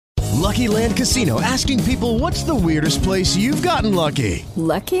Lucky Land Casino, asking people, what's the weirdest place you've gotten lucky?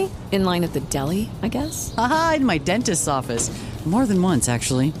 Lucky? In line at the deli, I guess? Aha, in my dentist's office. More than once,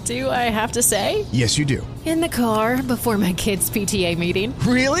 actually. Do I have to say? Yes, you do. In the car before my kids' PTA meeting.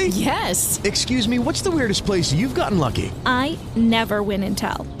 Really? Yes. Excuse me, what's the weirdest place you've gotten lucky? I never win and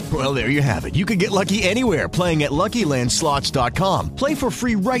tell. Well, there you have it. You can get lucky anywhere, playing at LuckyLandSlots.com. Play for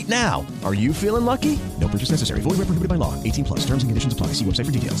free right now. Are you feeling lucky? No purchase necessary. Void where prohibited by law. 18 plus. Terms and conditions apply. See website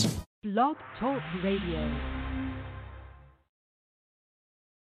for details. Blog Talk Radio.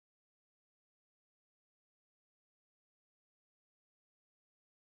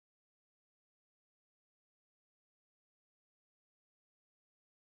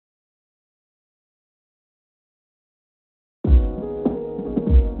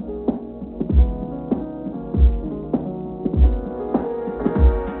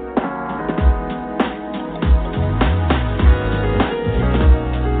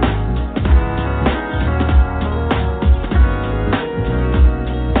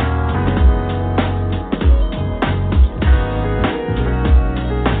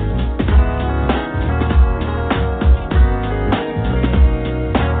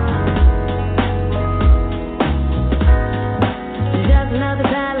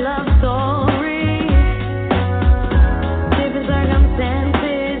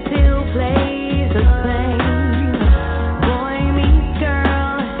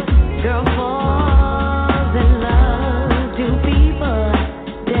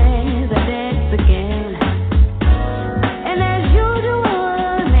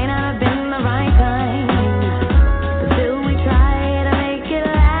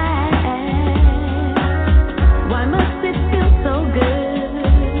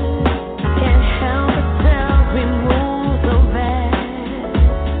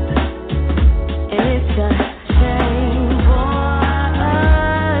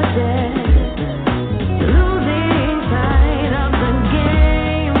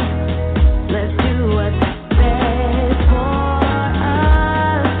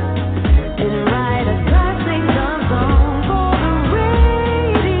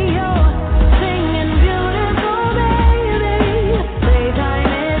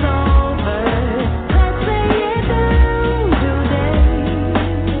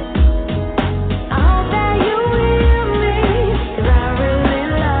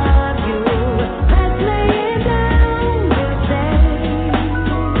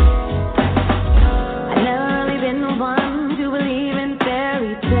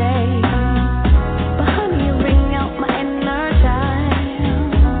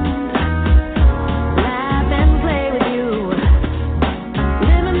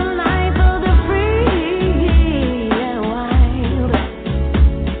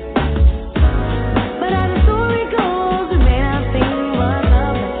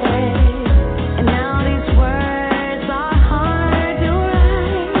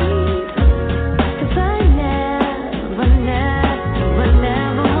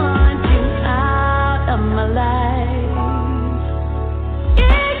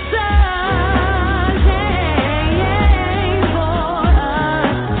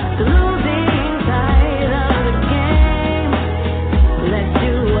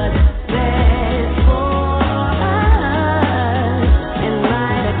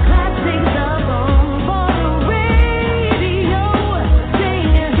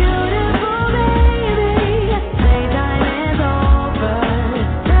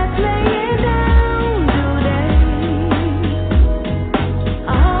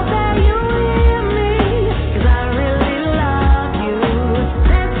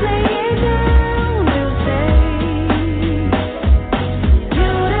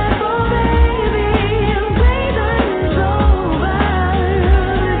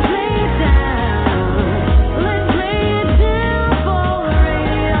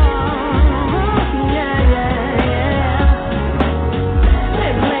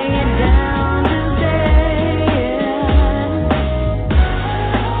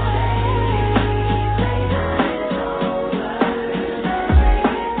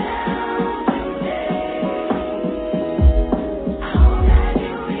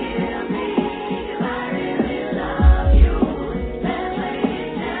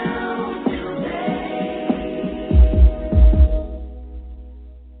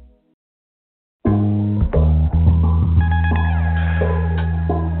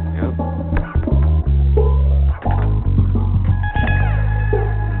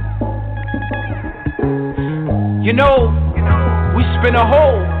 You know, we spend a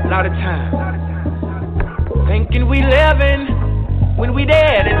whole lot of time thinking we living when we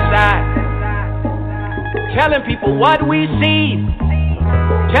dead inside, telling people what we see,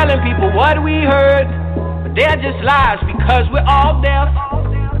 telling people what we heard, but they're just lies because we're all deaf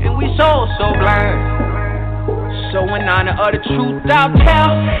and we so blind. So in honor of the truth I'll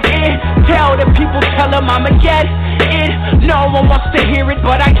tell it. Tell the people, tell them I'ma get it. No one wants to hear it,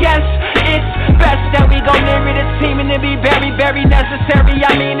 but I guess it's best that we go near it. It's seeming to be very, very necessary.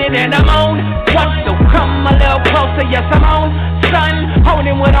 I mean it and I'm on one, so come a little closer. Yes, I'm on, son.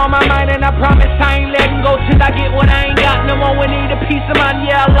 Holding with all my mind and I promise I ain't letting go till I get what I ain't got. No more, we need a peace of mind.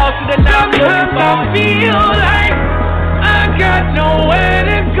 Yeah, I lost it and now I'm looking for. I feel like I got nowhere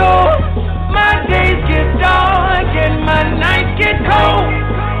to go. My days get dark and my nights get cold.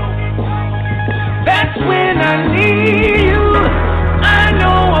 That's when I need you. I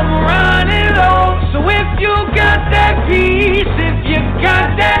know I'm running low. So if you got that peace, if you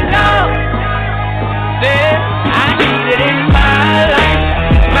got that love, then I need it in my life,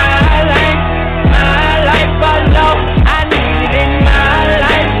 my life, my life alone. I need it in my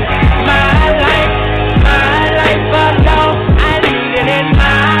life, my life, my life alone. I need it in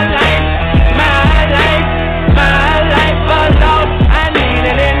my life.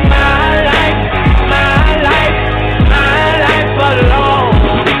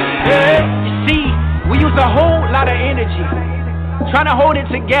 A whole lot of energy trying to hold it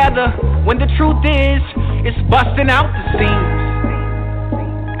together when the truth is it's busting out the seams.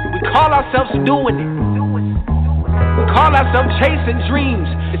 We call ourselves doing it, we call ourselves chasing dreams.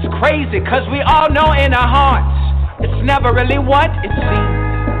 It's crazy cause we all know in our hearts it's never really what it seems.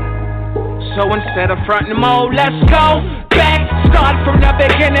 So instead of fronting more, let's go back, start from the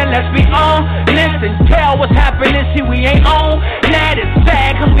beginning. Let's be honest and tell what's happening. See, we ain't on that. It's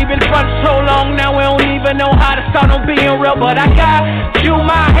sad cause we've been front so long now we don't even know how to start on being real. But I got you,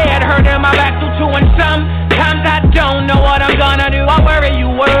 my head hurting, my back through too, and sometimes I don't know what I'm gonna do. I worry,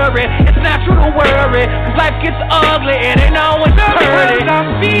 you worry, it's natural to worry cause life gets ugly and it always hurts.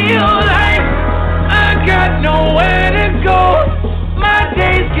 I feel like I got nowhere to go. My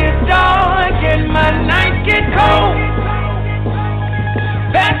days get dark and my nights get cold.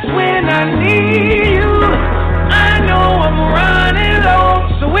 That's when I need you. I know I'm running low.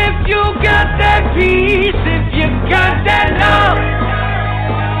 So if you got that peace, if you got that love,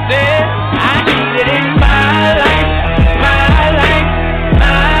 then I need it in my life, my life,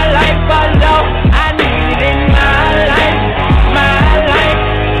 my life alone. I need it in my life, my life,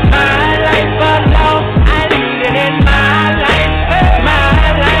 my life alone. I need it in my life.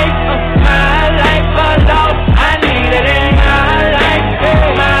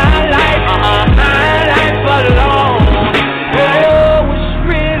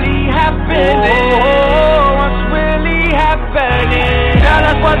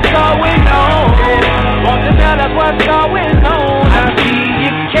 What's going on? Want to tell us what's going on? I see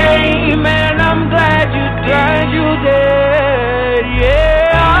you came and I'm glad you did,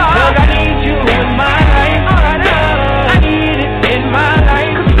 yeah. Cause I need you in my life. I need it in my life.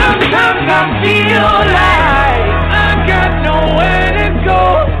 Cause sometimes I feel like I got nowhere to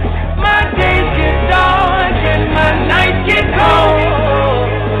go. My days get dark and my nights get cold.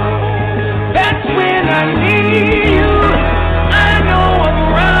 That's when I need you.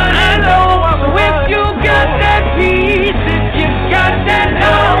 Peace, if you got that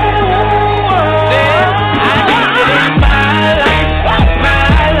love, then I need it in my life,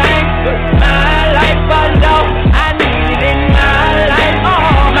 my life, my life alone. I need it in my life,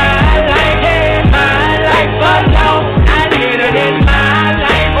 my life, my life alone. I need it in my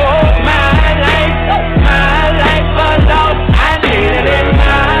life, my life, my life alone. I need it in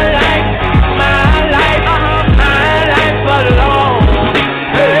my life, my life, my life alone.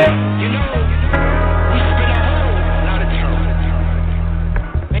 Hey, you know.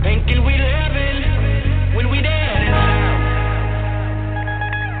 Thinking we living when we dead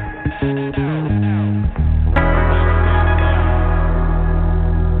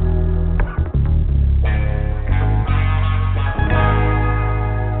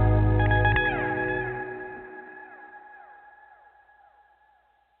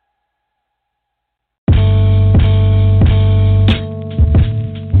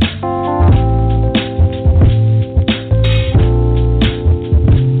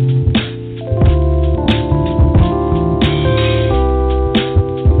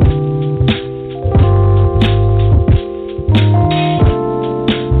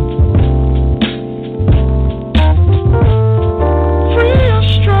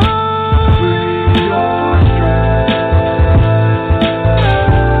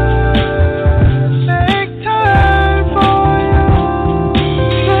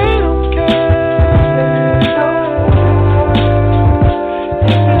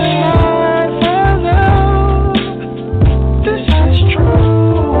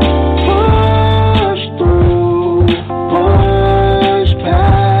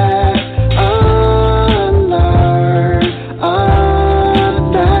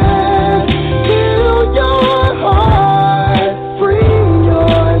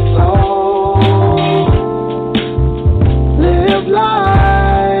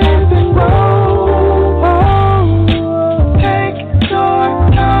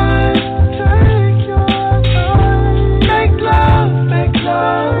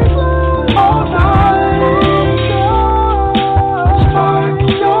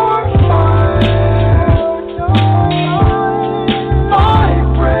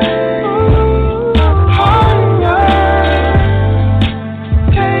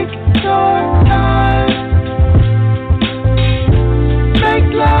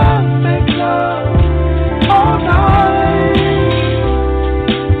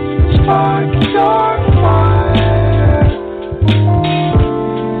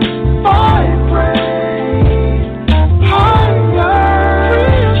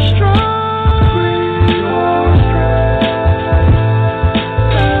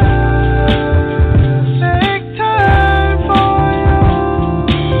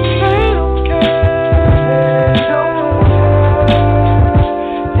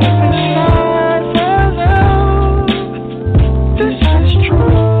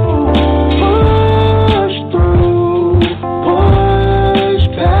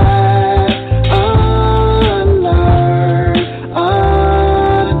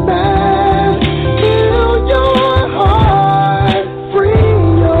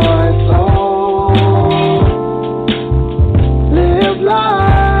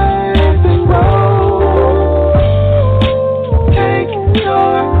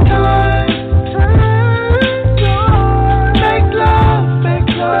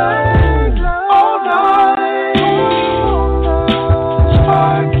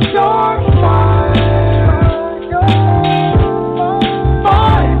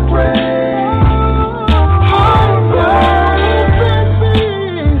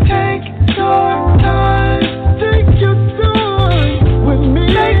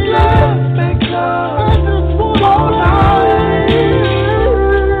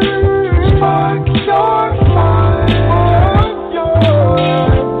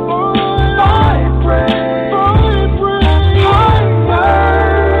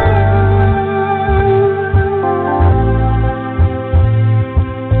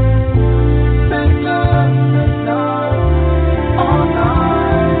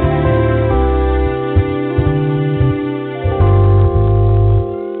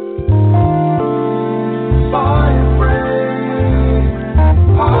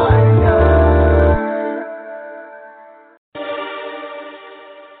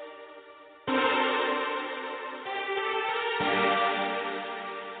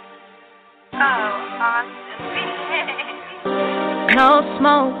No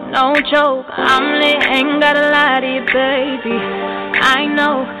smoke, no joke, I'm lit, ain't gotta lie to you, baby. I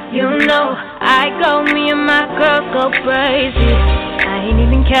know, you know, I go, me and my girl go crazy. I ain't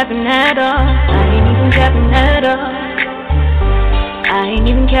even capping at all, I ain't even capping at all. I ain't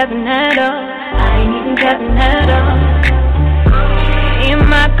even capping at all, I ain't even capping at all. Me and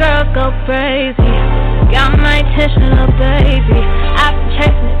my girl go crazy, got my attention, little baby. I've been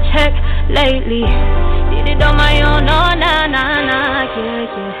chasing the check lately. Did it on my own, oh, nah, yeah,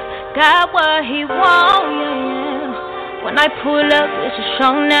 yeah. Got what he want, yeah. When I pull up, it's a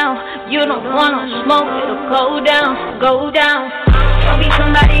show now. You don't want no smoke, it'll go down, go down. Don't be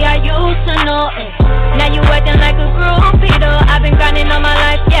somebody I used to know, eh. Now you acting like a groupie, though. I've been grinding all my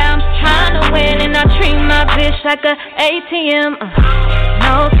life, yeah, I'm trying to win. And I treat my bitch like a ATM,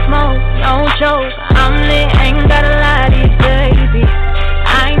 No smoke, no joke, I'm lit, ain't gotta lie to you, baby.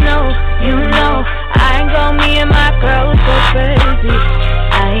 I know, you know, I go, me and my girls go crazy.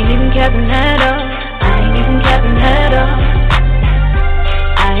 I ain't even capping at all, I ain't even capping at all.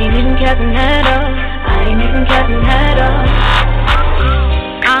 I ain't even capping at all, I ain't even capping at all.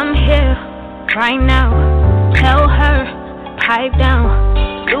 I'm here, right now, tell her, pipe down.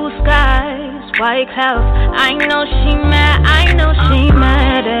 Blue skies, white clouds, I know she mad, I know she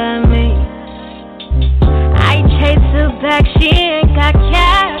mad at me. I chase her back, she ain't got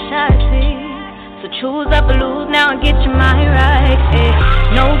cash, I see. So choose up or lose now and get your mind right, eh.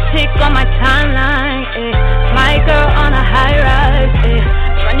 No tick on my timeline, eh. My girl on a high rise, eh.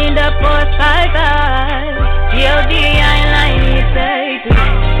 Running up or side-by. DLD, I ain't lying to you, baby.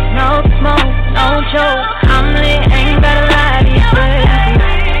 No smoke, no joke, I'm lit, ain't gotta lie to you, baby.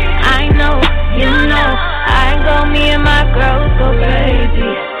 I know, you know, I go, me and my girls go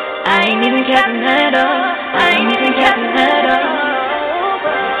crazy. I ain't even capping at all, I ain't even capping at all.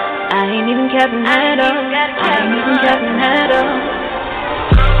 I ain't even capping at all, I ain't even capping at all.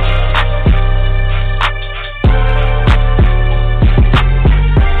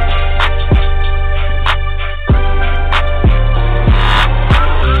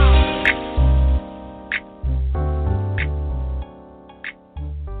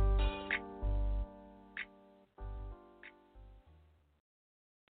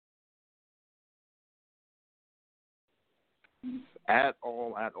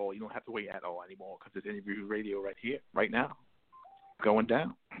 At all. You don't have to wait at all anymore because it's interview radio right here, right now, going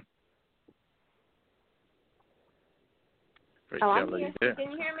down. I'm here.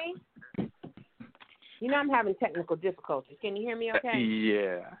 Can you hear me? You know I'm having technical difficulties. Can you hear me okay?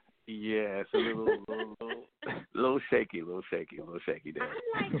 Yeah. It's a little shaky there.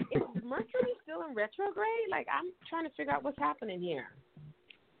 I'm like, is Mercury still in retrograde? Like, I'm trying to figure out what's happening here.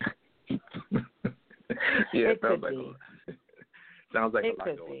 Yeah, it could be. Sounds like it a lot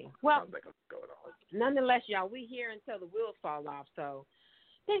could going be. on. Well, sounds like a lot going on. Nonetheless, y'all, we here until the wheels fall off. So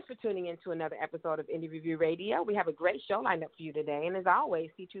thanks for tuning in to another episode of Indie Review Radio. We have a great show lined up for you today. And as always,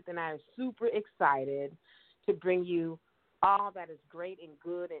 C-Truth and I are super excited to bring you all that is great and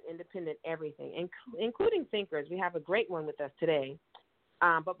good and independent everything, including thinkers. We have a great one with us today.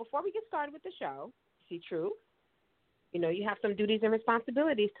 But before we get started with the show, C-Truth, you know, you have some duties and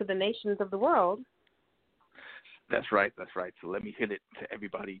responsibilities to the nations of the world. That's right. So let me hit it to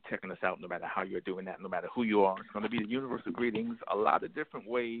everybody checking us out, no matter how you're doing that, no matter who you are. It's going to be the universal greetings, a lot of different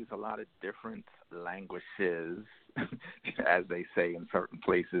ways, a lot of different languages, as they say in certain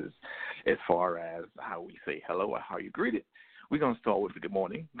places, as far as how we say hello or how you greet it. We're going to start with good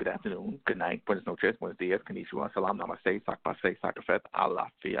morning, good afternoon, good night, buenas noches, buenos días, konnichiwa, salam, namaste, sakpase, sakafet,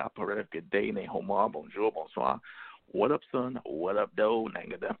 alafia, paref, good day, nehoma, bonjour, bonsoir. What up, son? What up, doe?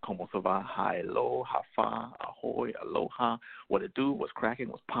 Nangadef, como se va? Hi, lo, hafa, ahoy, aloha. What it do? What's cracking?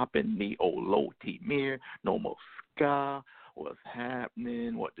 What's popping? Ni, olo, timir, no moska. What's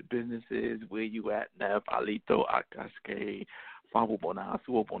happening? What the business is? Where you at? Nef, alito, akaske, favu bona,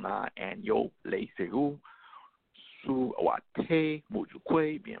 suo bona, and yo, le seru. Su awate,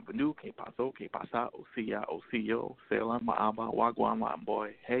 mujukwe, bienvenue, que paso, que pasa, osia, osio, selam, maaba, wagwan, lamboy,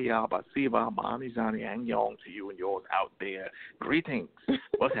 hey ya, basiva, maami, zani, and yong to you and yours out there. Greetings.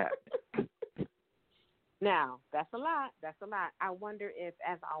 What's happening? Now, that's a lot. I wonder if,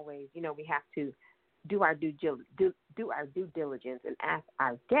 as always, you know, we have to do our due diligence and ask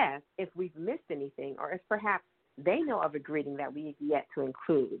our guests if we've missed anything or if perhaps they know of a greeting that we have yet to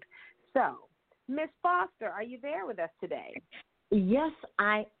include. So, Miss Foster, are you there with us today? Yes,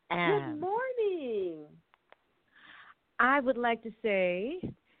 I am. Good morning. I would like to say,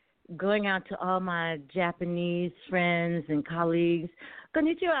 going out to all my Japanese friends and colleagues,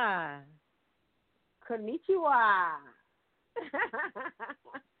 konnichiwa. Konnichiwa.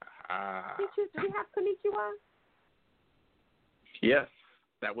 Do we have Konnichiwa? Yes,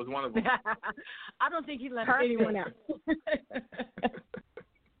 that was one of them. I don't think he left anyone out.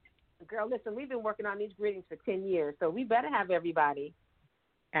 Girl, listen, we've been working on these greetings for 10 years, so we better have everybody.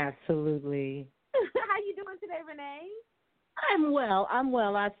 Absolutely. How you doing today, Renee? I'm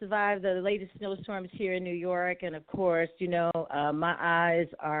well. I survived the latest snowstorms here in New York, and of course, my eyes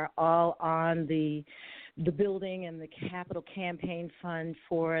are all on the building and the capital campaign fund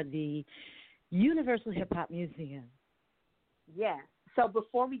for the Universal Hip Hop Museum. Yes. So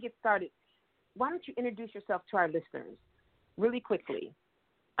before we get started, why don't you introduce yourself to our listeners really quickly?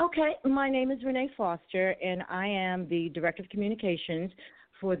 Okay. My name is Renee Foster, and I am the Director of Communications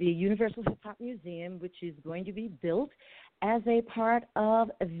for the Universal Hip Hop Museum, which is going to be built as a part of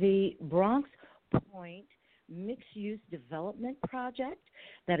the Bronx Point mixed-use development project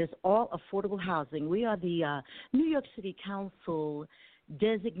that is all affordable housing. We are the New York City Council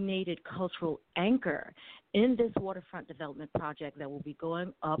designated cultural anchor in this waterfront development project that will be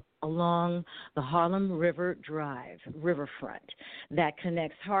going up along the Harlem River Drive, riverfront, that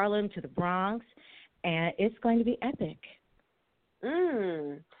connects Harlem to the Bronx, and it's going to be epic.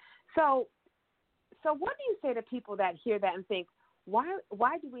 So what do you say to people that hear that and think, why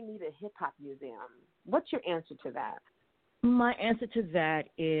do we need a hip-hop museum? What's your answer to that? My answer to that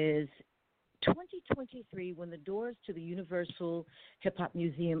is 2023, when the doors to the Universal Hip Hop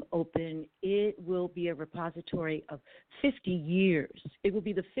Museum open, it will be a repository of 50 years. It will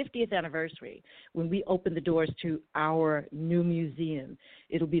be the 50th anniversary when we open the doors to our new museum.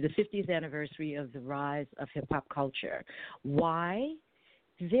 It'll be the 50th anniversary of the rise of hip-hop culture. Why?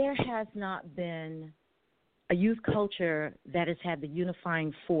 There has not been a youth culture that has had the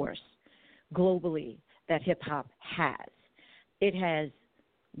unifying force globally that hip-hop has. It has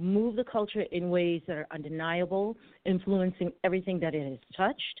moved the culture in ways that are undeniable, influencing everything that it has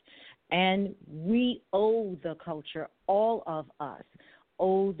touched. And we owe the culture, all of us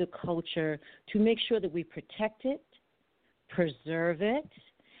owe the culture to make sure that we protect it, preserve it,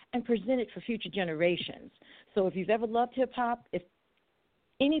 and present it for future generations. So if you've ever loved hip-hop, if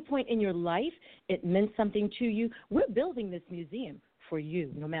any point in your life it meant something to you, we're building this museum for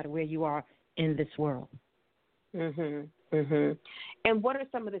you, no matter where you are in this world. And what are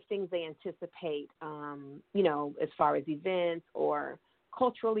some of the things they anticipate, as far as events or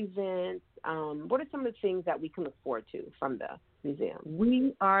cultural events? What are some of the things that we can look forward to from the museum?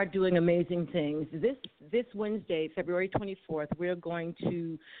 We are doing amazing things. This Wednesday, February 24th, we're going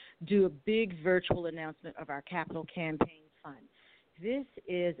to do a big virtual announcement of our capital campaign fund. This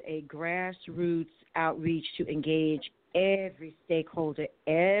is a grassroots outreach to engage every stakeholder,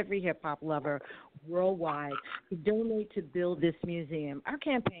 every hip-hop lover worldwide to donate to build this museum. Our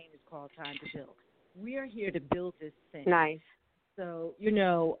campaign is called Time to Build. We are here to build this thing. Nice. So,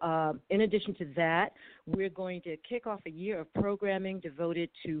 in addition to that, we're going to kick off a year of programming devoted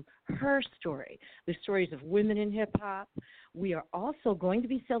to her story, the stories of women in hip-hop. We are also going to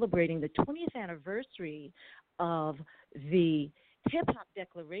be celebrating the 20th anniversary of the Hip-Hop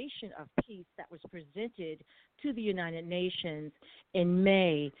Declaration of Peace that was presented to the United Nations in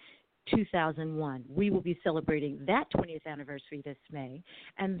May 2001. We will be celebrating that 20th anniversary this May.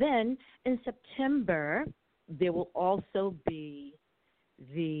 And then in September, there will also be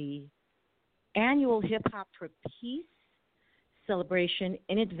the annual Hip-Hop for Peace celebration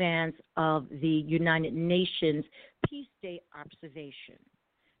in advance of the United Nations Peace Day observation.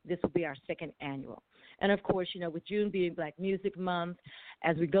 This will be our second annual. And, of course, with June being Black Music Month,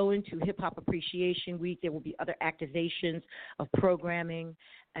 as we go into Hip-Hop Appreciation Week, there will be other activations of programming.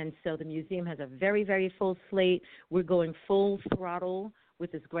 And so the museum has a very, very full slate. We're going full throttle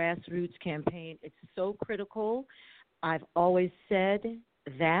with this grassroots campaign. It's so critical. I've always said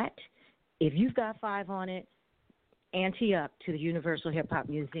that if you've got 5 on it, ante up to the Universal Hip-Hop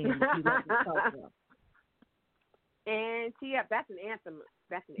Museum if you love your culture. Ante up. That's an anthem.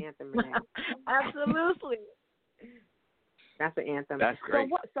 That's an anthem, Renee. Absolutely. That's an anthem. That's great.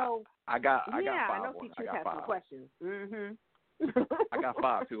 I got 5. I know Steve has some questions. I got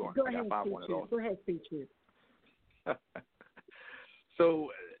 5 too. Go I got 5 on it all. Go ahead, Steve.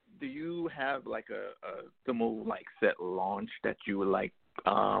 So, do you have like a simple set launch that you would like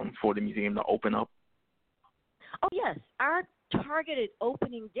for the museum to open up? Oh yes, our targeted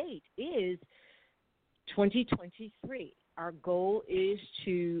opening date is 2023. Our goal is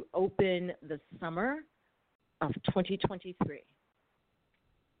to open the summer of 2023.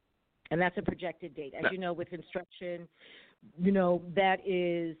 And that's a projected date. As you know, with construction, that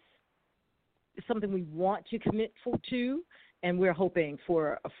is something we want to commit to, and we're hoping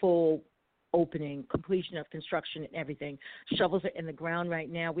for a full opening, completion of construction and everything. Shovels are in the ground right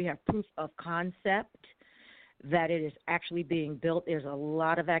now. We have proof of concept that it is actually being built. There's a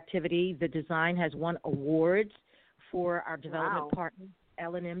lot of activity. The design has won awards for our development partners,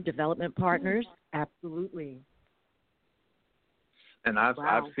 L&M Development Partners. Absolutely. And I've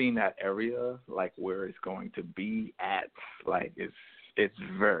seen that area, like where it's going to be at. Like it's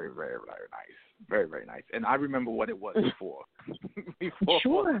very, very, very nice, very, very nice. And I remember what it was before.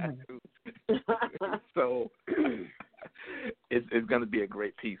 Sure. So it's going to be a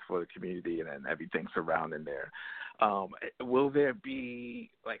great piece for the community and everything surrounding there. Will there be,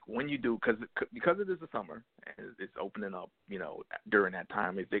 like, when you do, because it is the summer and it's opening up, during that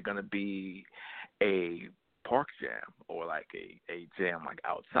time, is there going to be a park jam or like a jam like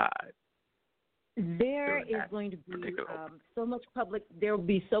outside? There is going to be so much public. There will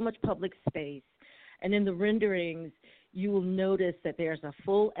be so much public space, and in the renderings, you will notice that there's a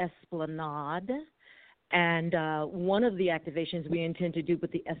full esplanade. And one of the activations we intend to do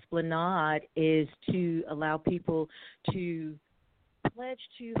with the esplanade is to allow people to pledge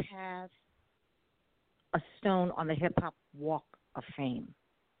to have a stone on the Hip Hop Walk of Fame.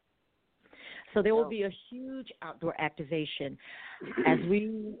 So there will be a huge outdoor activation. As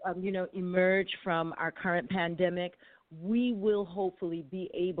we, emerge from our current pandemic, we will hopefully be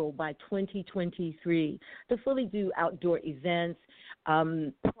able by 2023 to fully do outdoor events.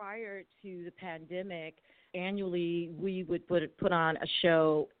 Prior to the pandemic, annually we would put on a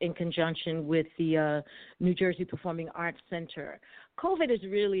show in conjunction with the New Jersey Performing Arts Center. COVID has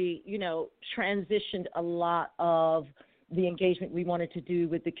really, transitioned a lot of the engagement we wanted to do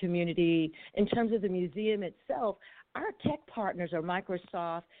with the community. In terms of the museum itself, our tech partners are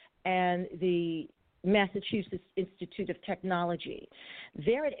Microsoft and the Massachusetts Institute of Technology.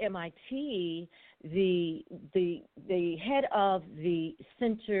 There at MIT, the head of the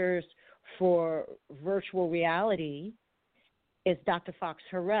Centers for Virtual Reality is Dr. Fox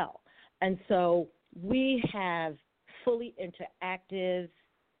Harrell. And so we have fully interactive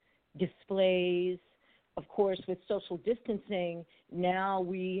displays. Of course, with social distancing, now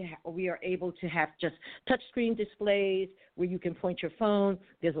we are able to have just touchscreen displays where you can point your phone.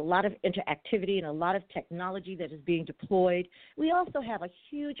 There's a lot of interactivity and a lot of technology that is being deployed. We also have a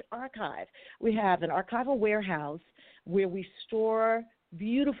huge archive. We have an archival warehouse where we store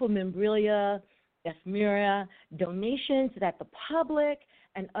beautiful memorabilia, ephemera, donations that the public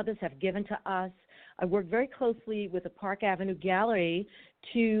and others have given to us. I work very closely with the Park Avenue Gallery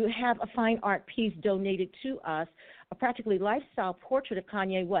to have a fine art piece donated to us, a practically lifestyle portrait of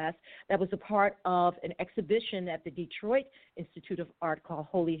Kanye West that was a part of an exhibition at the Detroit Institute of Art called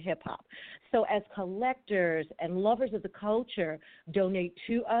Holy Hip Hop. So as collectors and lovers of the culture donate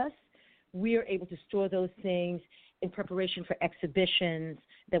to us, we are able to store those things in preparation for exhibitions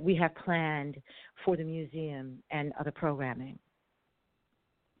that we have planned for the museum and other programming.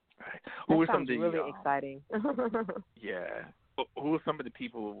 Who that sounds really exciting. Yeah. Who are some of the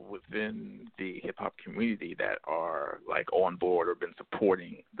people within the hip hop community that are like on board or been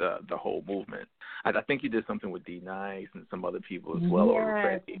supporting the whole movement? I think you did something with D-Nice and some other people as well.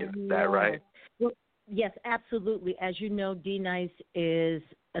 Yes, is that right? Well, yes, absolutely. As you know, D-Nice is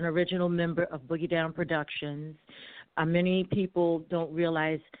an original member of Boogie Down Productions. Many people don't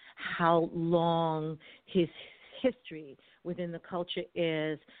realize how long his history within the culture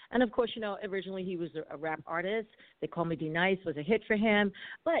is. And, of course, originally he was a rap artist. They Call Me D-Nice was a hit for him.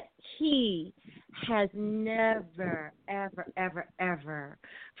 But he has never, ever, ever, ever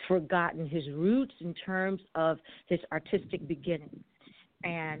forgotten his roots in terms of his artistic beginnings.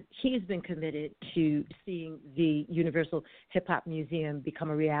 And he's been committed to seeing the Universal Hip Hop Museum become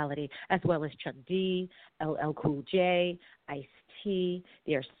a reality, as well as Chuck D, LL Cool J, Ice-T.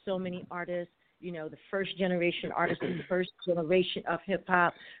 There are so many artists. The first generation artists, the first generation of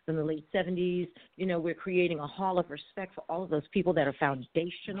hip-hop from the late 70s. We're creating a hall of respect for all of those people that are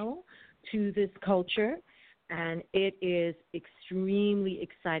foundational to this culture. And it is extremely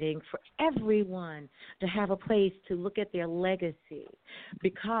exciting for everyone to have a place to look at their legacy,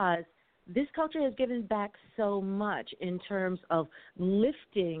 because this culture has given back so much in terms of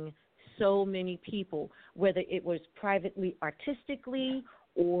lifting so many people, whether it was privately, artistically,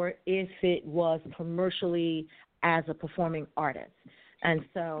 or if it was commercially as a performing artist. And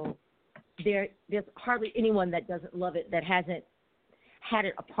so there's hardly anyone that doesn't love it, that hasn't had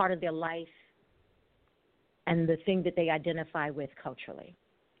it a part of their life and the thing that they identify with culturally.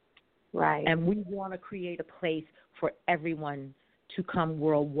 Right. And we want to create a place for everyone to come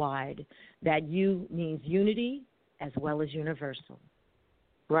worldwide. That U means unity as well as universal.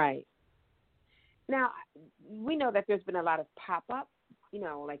 Right. Now, we know that there's been a lot of pop-up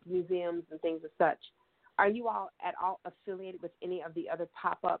like museums and things as such. Are you all at all affiliated with any of the other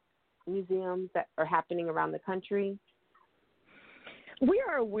pop-up museums that are happening around the country? We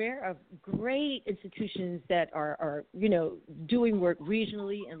are aware of great institutions that are doing work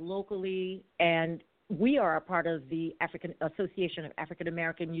regionally and locally, and we are a part of the African Association of African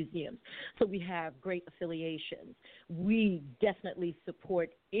American Museums, so we have great affiliations. We definitely support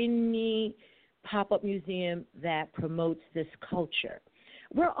any pop-up museum that promotes this culture.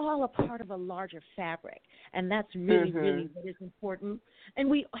 We're all a part of a larger fabric, and that's really, really what is important. And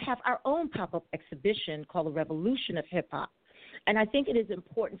we have our own pop-up exhibition called The Revolution of Hip Hop. And I think it is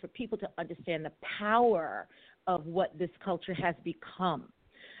important for people to understand the power of what this culture has become.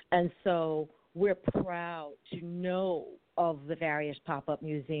 And so we're proud to know of the various pop-up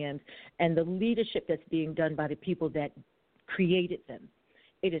museums and the leadership that's being done by the people that created them.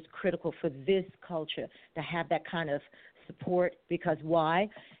 It is critical for this culture to have that kind of support, because why?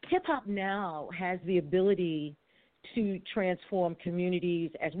 Hip-hop now has the ability to transform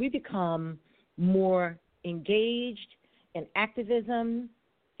communities as we become more engaged in activism.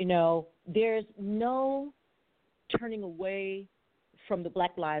 There's no turning away from the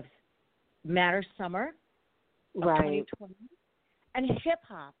Black Lives Matter summer of 2020. And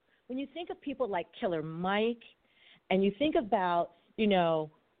hip-hop, when you think of people like Killer Mike, and you think about,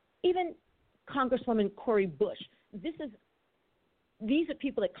 even Congresswoman Cori Bush, these are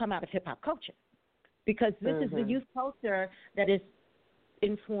people that come out of hip-hop culture, because this is the youth culture that has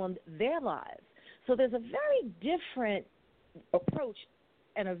informed their lives. So there's a very different approach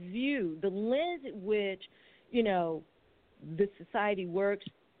and a view, the lens at which, the society works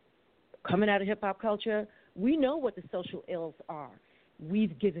coming out of hip-hop culture. We know what the social ills are.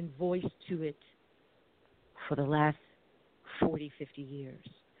 We've given voice to it for the last 40, 50 years.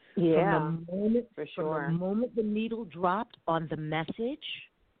 Yeah, from the moment, for sure. From the moment the needle dropped on the message,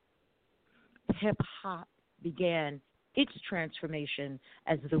 hip-hop began its transformation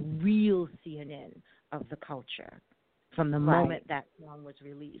as the real CNN of the culture from the moment that song was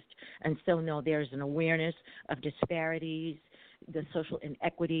released. And so, no, there's an awareness of disparities, the social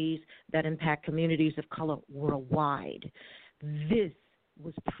inequities that impact communities of color worldwide. This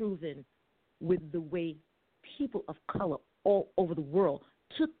was proven with the way people of color all over the world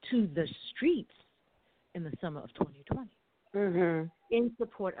took to the streets in the summer of 2020 in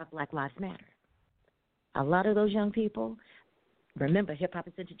support of Black Lives Matter. A lot of those young people, remember, hip-hop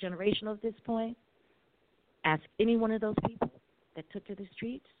is intergenerational at this point. Ask any one of those people that took to the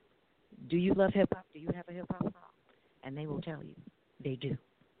streets, do you love hip-hop? Do you have a hip-hop song? And they will tell you they do.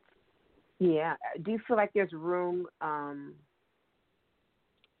 Yeah. Do you feel like there's room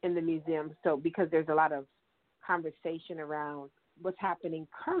in the museum? So because there's a lot of conversation around what's happening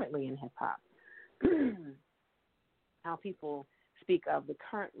currently in hip-hop, how people speak of the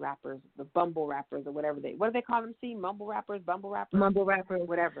current rappers, the bumble rappers or whatever what do they call them, Mumble rappers, bumble rappers? Mumble rappers.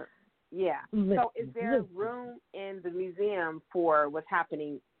 Whatever. Yeah. So is there room in the museum for what's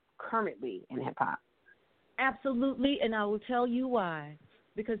happening currently in hip-hop? Absolutely, and I will tell you why.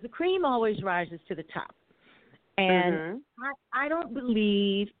 Because the cream always rises to the top. And I don't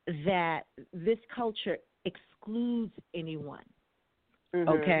believe that this culture excludes anyone,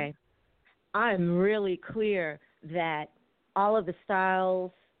 okay? I'm really clear that all of the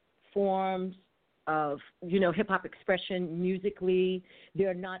styles, forms of, hip-hop expression musically,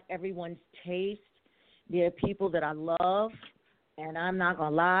 they're not everyone's taste. There are people that I love, and I'm not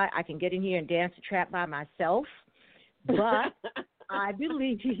going to lie, I can get in here and dance the trap by myself, but I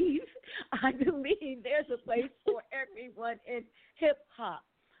believe there's a place for everyone in hip-hop,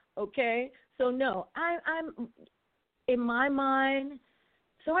 okay? So, no, I'm in my mind,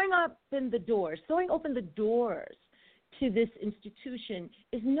 throwing open the doors to this institution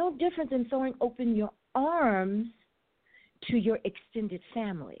is no different than throwing open your arms to your extended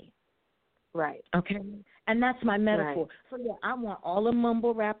family. Right. Okay? And that's my metaphor. Right. So, yeah, I want all the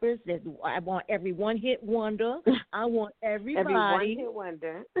mumble rappers. I want every one-hit wonder. I want everybody. Every one-hit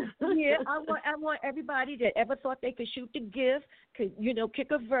wonder. Yeah, I want everybody that ever thought they could shoot the gift, could,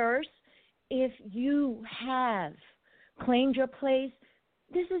 kick a verse. If you have claimed your place,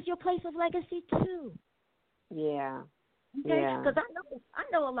 this is your place of legacy too. Yeah. Okay, because I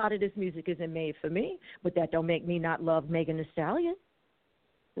know a lot of this music isn't made for me, but that don't make me not love Megan Thee Stallion.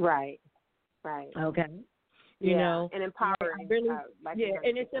 Right. Okay. And empowering.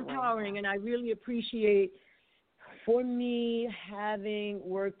 And it's empowering, and I really appreciate, for me, having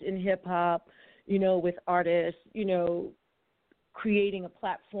worked in hip hop, with artists, creating a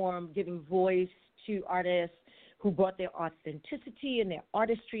platform, giving voice to artists who brought their authenticity and their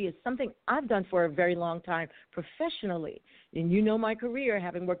artistry is something I've done for a very long time professionally. And you know my career,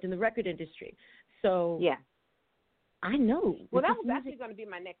 having worked in the record industry. So yeah, I know. Well, that was actually going to be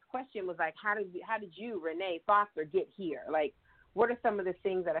my next question. Was like, how did you, Renee Foster, get here? Like, what are some of the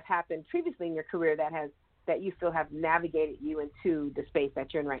things that have happened previously in your career that you feel have navigated you into the space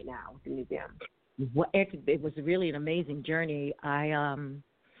that you're in right now with the museum? Well, it was really an amazing journey.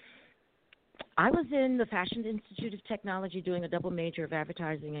 I was in the Fashion Institute of Technology doing a double major of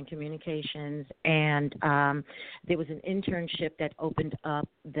advertising and communications, and there was an internship that opened up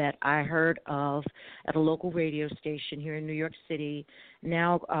that I heard of at a local radio station here in New York City,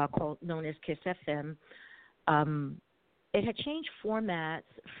 now known as KISS FM. It had changed formats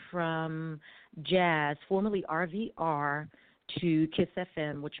from jazz, formerly RVR, to KISS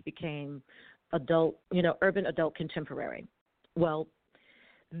FM, which became urban adult contemporary. Well,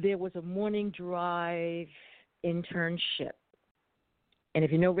 there was a morning drive internship. And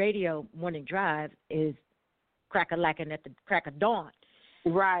if you know radio, morning drive is crack-a-lacking at the crack of dawn.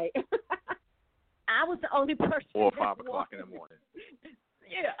 Right. I was the only person. 4 or 5 o'clock in the morning.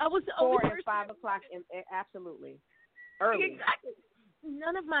 Yeah, I was the only person. 4 and 5 o'clock, absolutely. Early. Exactly.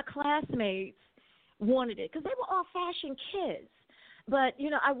 None of my classmates wanted it because they were all fashion kids. But,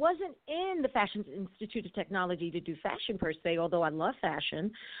 I wasn't in the Fashion Institute of Technology to do fashion per se, although I love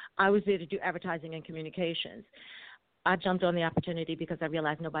fashion. I was there to do advertising and communications. I jumped on the opportunity because I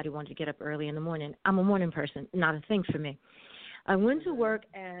realized nobody wanted to get up early in the morning. I'm a morning person, not a thing for me. I went to work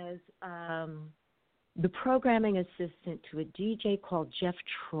as the programming assistant to a DJ called Jeff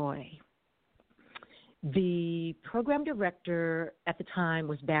Troy. The program director at the time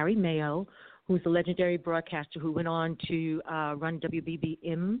was Barry Mayo, who's a legendary broadcaster who went on to run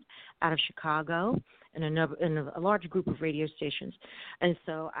WBBM out of Chicago and a large group of radio stations. And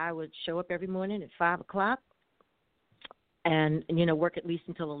so I would show up every morning at 5 o'clock and work at least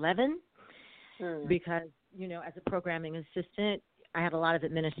until 11 because, as a programming assistant, I had a lot of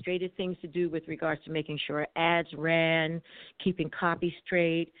administrative things to do with regards to making sure ads ran, keeping copy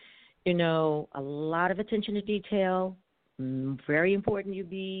straight, a lot of attention to detail. Very important you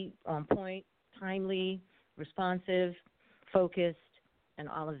be on point, timely, responsive, focused, and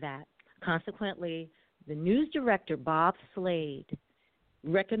all of that. Consequently, the news director, Bob Slade,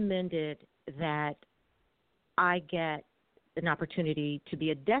 recommended that I get an opportunity to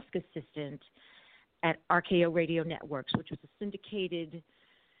be a desk assistant at RKO Radio Networks, which was a syndicated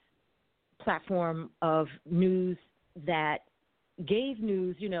platform of news that gave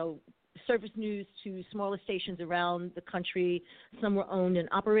news, service news to smaller stations around the country. Some were owned and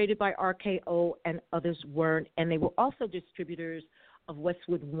operated by RKO and others weren't. And they were also distributors of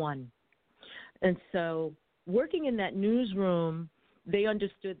Westwood One. And so working in that newsroom, they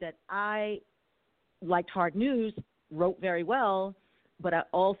understood that I liked hard news, wrote very well, but I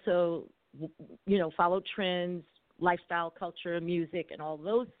also, followed trends, lifestyle, culture, music, and all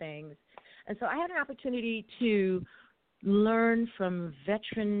those things. And so I had an opportunity to learn from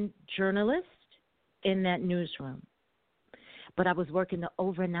veteran journalists in that newsroom. But I was working the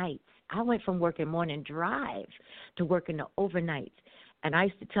overnights. I went from working morning drive to working the overnights. And I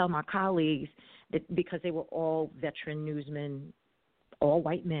used to tell my colleagues that because they were all veteran newsmen, all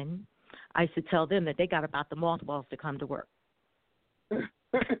white men, I used to tell them that they got about the mothballs to come to work.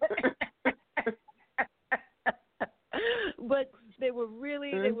 But they were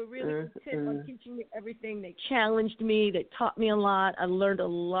really intent on teaching me everything. They challenged me. They taught me a lot. I learned a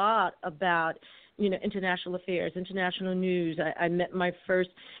lot about, international affairs, international news. I met my first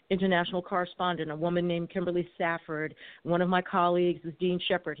international correspondent, a woman named Kimberly Safford. One of my colleagues was Dean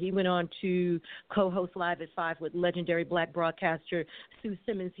Shepard. He went on to co-host Live at 5 with legendary black broadcaster Sue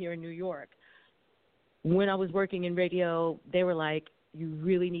Simmons here in New York. When I was working in radio, they were like, you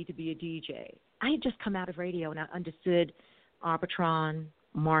really need to be a DJ. I had just come out of radio, and I understood Arbitron,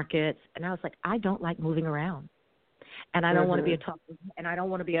 markets, and I was like, I don't like moving around. And I don't want to be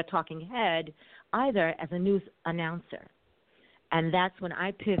a talking head either as a news announcer. And that's when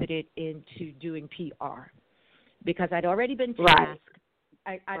I pivoted into doing PR because I'd already been tasked.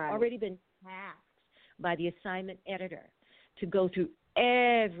 I'd already been tasked by the assignment editor to go through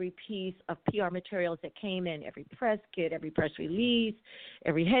every piece of PR materials that came in, every press kit, every press release,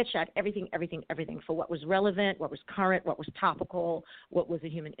 every headshot, everything for what was relevant, what was current, what was topical, what was a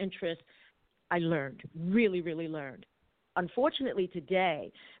human interest. I learned, really, really learned. Unfortunately,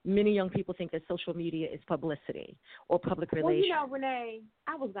 today, many young people think that social media is publicity or public relations. Well, Renee,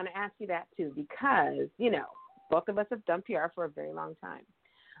 I was going to ask you that, too, because, both of us have done PR for a very long time.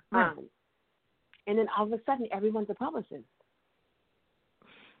 And then all of a sudden, everyone's a publicist.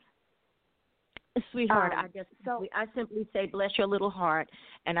 Sweetheart, I simply say, bless your little heart,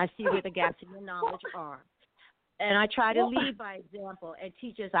 and I see where the gaps in your knowledge are. And I try to lead by example and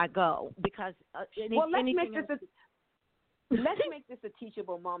teach as I go because let's make this a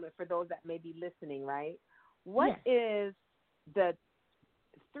teachable moment for those that may be listening, right? What is the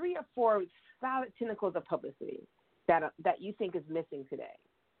 3 or 4 solid tentacles of publicity that you think is missing today?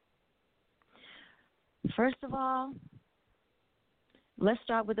 First of all, let's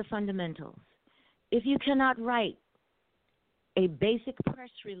start with the fundamentals. If you cannot write a basic press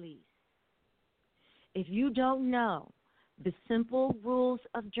release, if you don't know the simple rules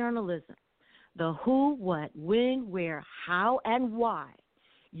of journalism, the who, what, when, where, how, and why,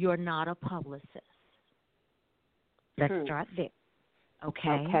 you're not a publicist. Let's start there.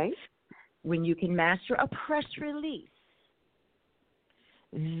 Okay? When you can master a press release,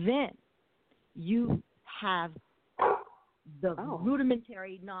 then you have the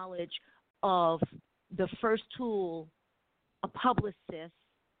rudimentary knowledge of the first tool a publicist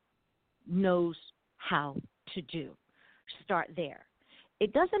knows how to do. Start there.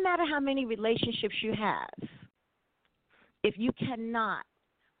 It doesn't matter how many relationships you have. If you cannot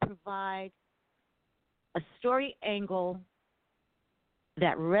provide a story angle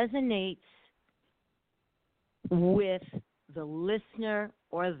that resonates with the listener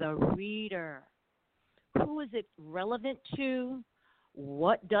or the reader, who is it relevant to?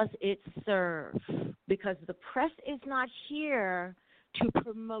 What does it serve? Because the press is not here to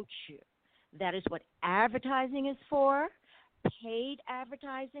promote you. That is what advertising is for, paid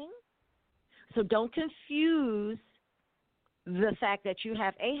advertising. So don't confuse the fact that you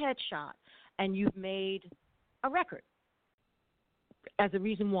have a headshot and you've made a record as a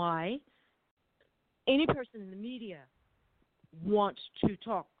reason why any person in the media wants to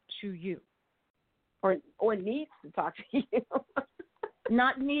talk to you. Or needs to talk to you.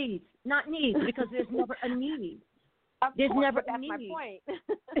 Not needs, because there's never a need. There's never a need. That's my point.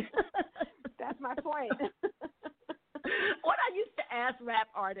 That's my point. What I used to ask rap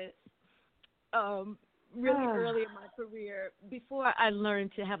artists really early in my career, before I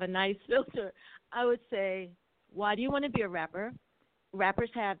learned to have a nice filter, I would say, why do you want to be a rapper?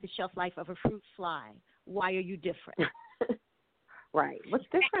 Rappers have the shelf life of a fruit fly. Why are you different? Right. What's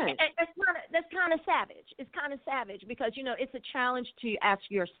different? That's kind of savage. It's kind of savage because, it's a challenge to ask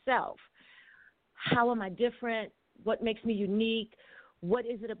yourself, how am I different? What makes me unique? What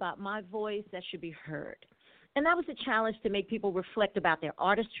is it about my voice that should be heard? And that was a challenge to make people reflect about their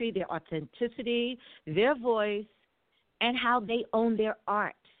artistry, their authenticity, their voice, and how they own their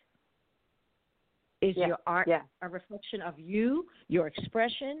art. Is your art a reflection of you, your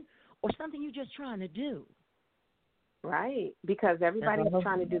expression, or something you're just trying to do? Right, because everybody's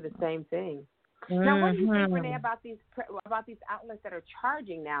trying to do the same thing. Now, what do you think, Renee, about these outlets that are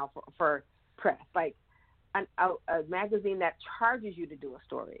charging now for press, like a magazine that charges you to do a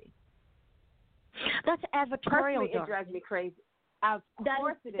story? That's advertorial. Personally, it drives me crazy. Of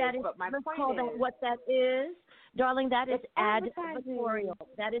course it is, but my point is, what that is, darling, that is advertorial.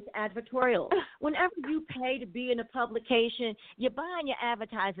 That is advertorial. Whenever you pay to be in a publication, you're buying your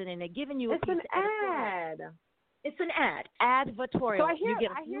advertising and they're giving you a piece of ad. It's an ad. Advertorial. So I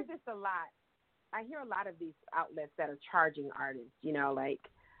hear this a lot. I hear a lot of these outlets that are charging artists,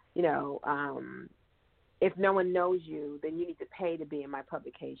 if no one knows you, then you need to pay to be in my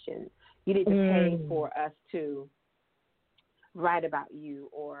publication. You need to pay for us to write about you,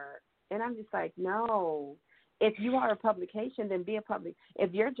 and I'm just like, no. If you are a publication, then be a public.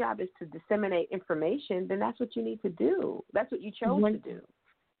 If your job is to disseminate information, then that's what you need to do. That's what you chose to do.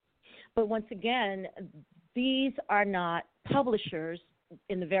 But once again, these are not publishers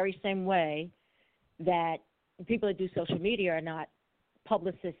in the very same way that people that do social media are not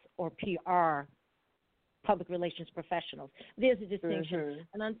publicists or PR, public relations professionals. There's a distinction.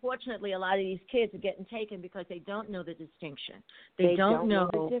 And unfortunately, a lot of these kids are getting taken because they don't know the distinction. They don't know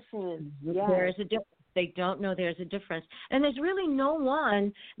the difference. There is a difference. They don't know there's a difference. And there's really no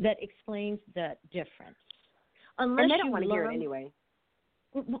one that explains that difference. Unless and they don't want to hear it anyway.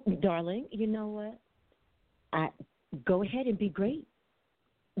 Darling, you know what? Go ahead and be great.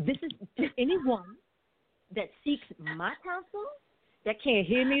 This is to anyone that seeks my counsel, that can't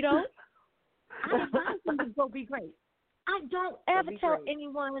hear me though, I advise them to go be great. I don't ever tell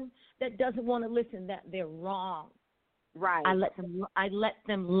anyone that doesn't want to listen that they're wrong. Right. I let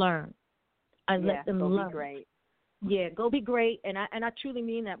them learn. I let them learn. Be great. Yeah, go be great, and I truly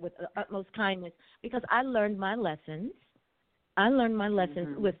mean that with the utmost kindness because I learned my lessons.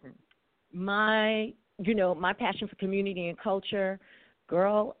 Listen, my passion for community and culture,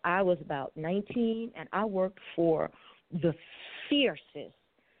 girl, I was about 19, and I worked for the fiercest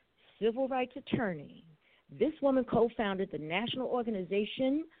civil rights attorney. This woman co-founded the National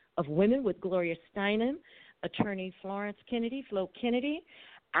Organization of Women with Gloria Steinem, attorney Florence Kennedy, Flo Kennedy.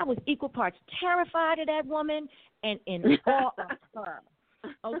 I was equal parts terrified of that woman and in awe of her.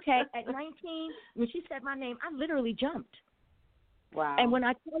 Okay, at 19, when she said my name, I literally jumped. Wow. And when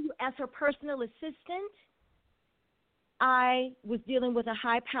I tell you, as her personal assistant, I was dealing with a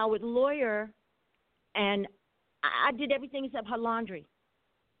high-powered lawyer, and I did everything except her laundry.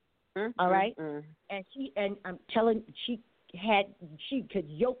 Mm-hmm. All right? And I'm telling, she could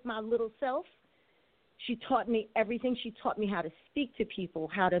yoke my little self. She taught me everything. She taught me how to speak to people,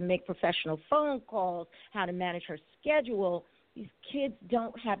 how to make professional phone calls, how to manage her schedule. These kids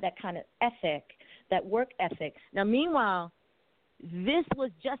don't have that kind of ethic, that work ethic. Now, meanwhile, this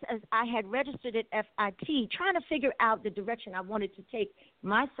was just as I had registered at FIT, trying to figure out the direction I wanted to take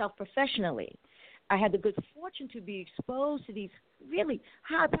myself professionally. I had the good fortune to be exposed to these really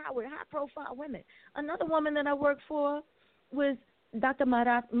high-powered, high-profile women. Another woman that I worked for was Dr.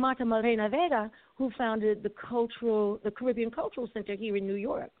 Marta Morena Vega, who founded the Caribbean Cultural Center here in New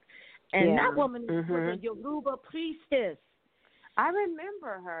York. And that woman was a Yoruba priestess. I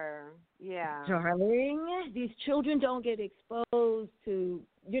remember her. Yeah. Darling, these children don't get exposed to,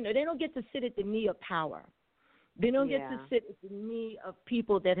 they don't get to sit at the knee of power. They don't get to sit at the knee of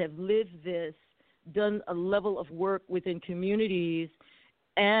people that have lived this, done a level of work within communities,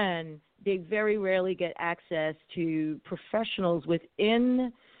 and they very rarely get access to professionals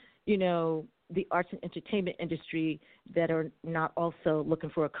within, the arts and entertainment industry that are not also looking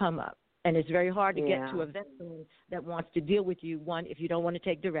for a come-up. And it's very hard to get to a veteran that wants to deal with you, one, if you don't want to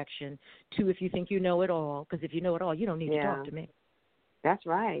take direction, two, if you think you know it all, because if you know it all, you don't need to talk to me. That's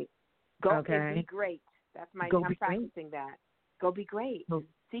right. Go be great. That's I'm practicing that. Go be great.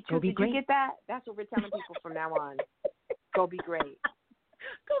 See, Truth, did you get that? That's what we're telling people from now on. Go be great.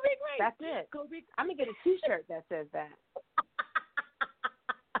 Go be great. That's it. I'm going to get a T-shirt that says that.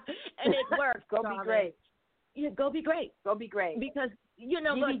 And it works. Go be great. Yeah, go be great. Go be great. Because,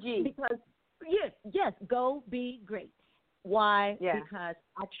 GBG. Yes, go be great. Why? Yeah. Because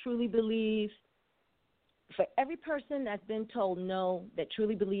I truly believe for every person that's been told no, that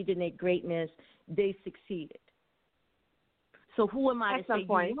truly believed in their greatness, they succeeded. So who am I to say? At some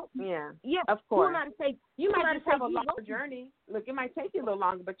point, of course. Who am I to say? You might just have a long journey. Look, it might take you a little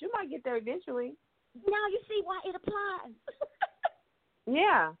longer, but you might get there eventually. Now you see why it applies.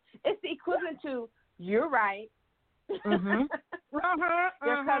 Yeah, it's the equivalent to you're right. They're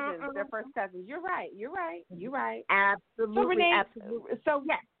cousins. They're first cousins. You're right. Absolutely. So Renee, absolutely.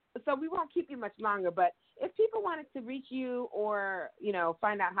 So we won't keep you much longer. But if people wanted to reach you, or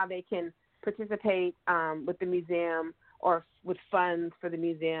find out how they can participate with the museum or with funds for the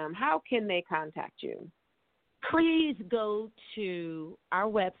museum, how can they contact you? Please go to our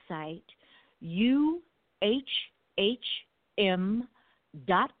website, uhhm.org.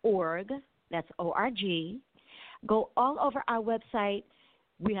 That's O-R-G. Go all over our website.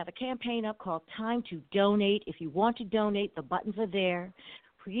 We have a campaign up called Time to Donate. If you want to donate, the buttons are there.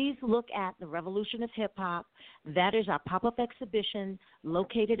 Please look at the Revolution of Hip Hop. That is our pop-up exhibition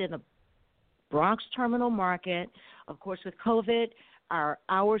located in the Bronx Terminal Market. Of course, with COVID, our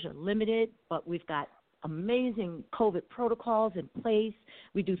hours are limited, but we've got amazing COVID protocols in place.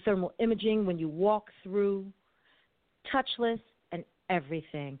 We do thermal imaging when you walk through, touchless, and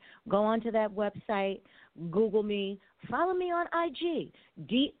everything. Go onto that website, Google me, follow me on IG,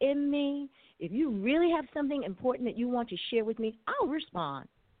 DM me. If you really have something important that you want to share with me, I'll respond,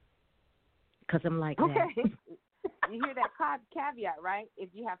 because I'm like that. You hear that caveat, right?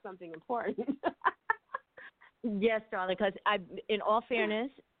 If you have something important. Yes, darling, because in all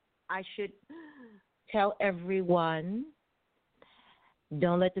fairness, I should tell everyone,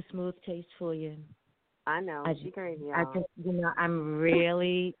 don't let the smooth taste fool you. I know. She's crazy. I'm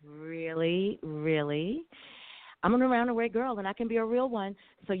really, really, really, I'm an around the way girl, and I can be a real one,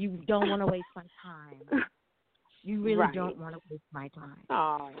 so you don't want to waste my time. You really don't want to waste my time.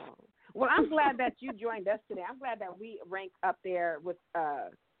 Oh, well, I'm glad that you joined us today. I'm glad that we rank up there with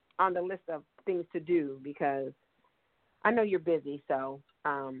on the list of things to do, because I know you're busy. So,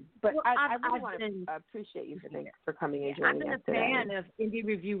 but I really want to appreciate you for coming and joining us today. I've been a fan of Indie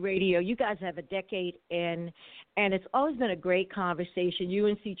Review Radio. You guys have a decade in, and it's always been a great conversation.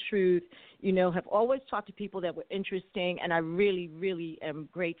 UNC Truth, have always talked to people that were interesting, and I really, really am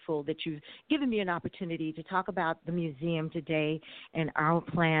grateful that you've given me an opportunity to talk about the museum today and our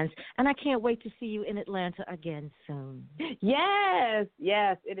plans. And I can't wait to see you in Atlanta again soon. Yes,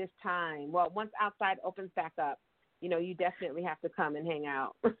 it is time. Well, once outside opens back up, you definitely have to come and hang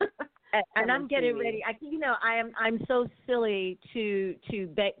out. And I'm getting ready. I'm so silly to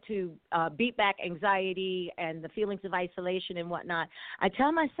beat back anxiety and the feelings of isolation and whatnot. I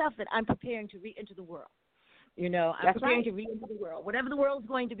tell myself that I'm preparing to re-enter the world. I'm preparing to re-enter the world. Whatever the world's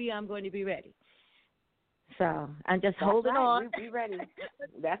going to be, I'm going to be ready. So I'm just holding on. We're ready.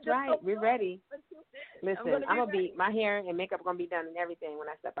 That's right. We're ready. Listen, I'm gonna be my hair and makeup gonna be done and everything when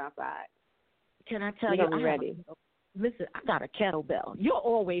I step outside. Can I tell you? I'm ready. Listen, I got a kettlebell. You're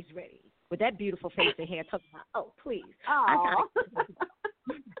always ready with that beautiful face and hair. Talking about, oh, please. I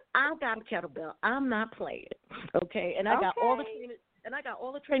got a kettlebell. I'm not playing. Okay, and I got all the trainers. And I got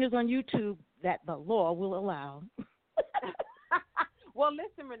all the trainers on YouTube that the law will allow. Well,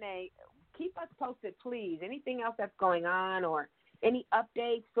 listen, Renee, keep us posted, please. Anything else that's going on or any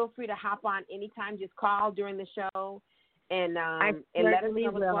updates, feel free to hop on anytime. Just call during the show and let us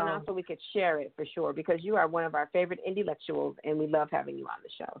know what's going on so we could share it for sure, because you are one of our favorite intellectuals, and we love having you on the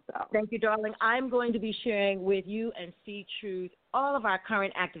show. So thank you, darling. I'm going to be sharing with you and See Truth all of our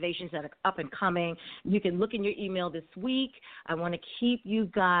current activations that are up and coming. You can look in your email this week. I want to keep you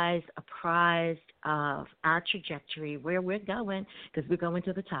guys apprised of our trajectory, where we're going, because we're going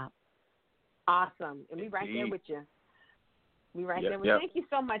to the top. Awesome. And we're right there with you. We're right there with you. Thank you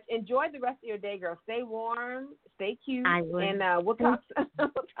so much. Enjoy the rest of your day, girl. Stay warm, stay cute, and we'll talk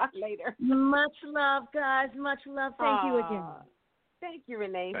later. Much love, guys. Much love. Thank you again. Thank you,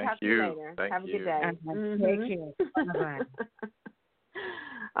 Renee. Thank talk to you later. Have a good day. Take care. Bye-bye.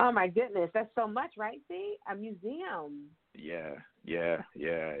 Oh, my goodness. That's so much, right? See? A museum. Yeah.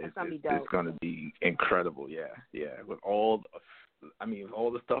 It's going to be incredible. Yeah. With all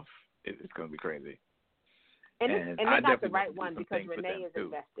the stuff, it's going to be crazy. And they got the right one because Renee is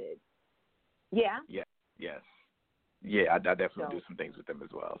invested. Yeah? Yeah. Yes. Yeah, I definitely do some things with them as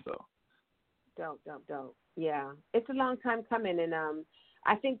well. So. Dope. Yeah. It's a long time coming, and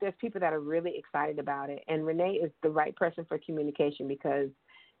I think there's people that are really excited about it. And Renee is the right person for communication because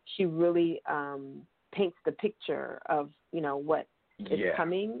she really paints the picture of, what is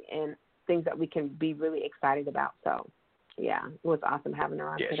coming and things that we can be really excited about. So, yeah, it was awesome having her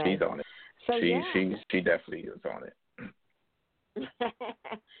on today. Yeah, she's on it. So, she definitely is on it.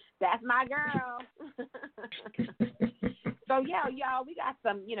 That's my girl. So, yeah, y'all, we got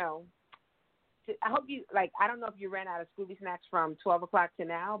some, I hope you, I don't know if you ran out of Scooby Snacks from 12 o'clock to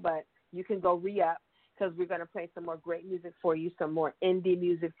now, but you can go re-up because we're going to play some more great music for you, some more indie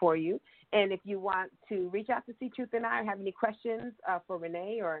music for you. And if you want to reach out to See Truth and I or have any questions for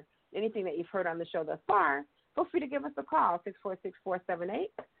Renee or anything that you've heard on the show thus far, feel free to give us a call,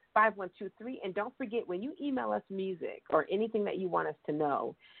 646-478-5123. And don't forget, when you email us music or anything that you want us to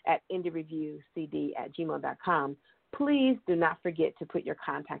know at indiereviewcd@gmail.com, please do not forget to put your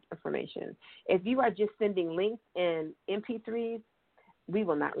contact information. If you are just sending links in MP3s, we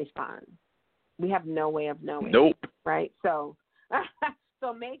will not respond. We have no way of knowing. Nope. Right? So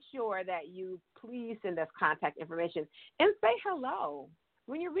make sure that you please send us contact information and say hello.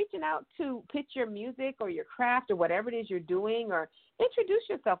 When you're reaching out to pitch your music or your craft or whatever it is you're doing, or introduce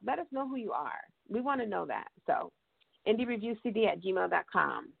yourself, let us know who you are. We want to know that. So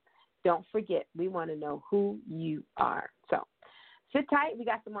indiereviewcd@gmail.com. Don't forget, we want to know who you are. So sit tight. We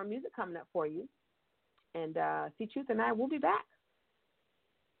got some more music coming up for you. And See Truth and I will be back.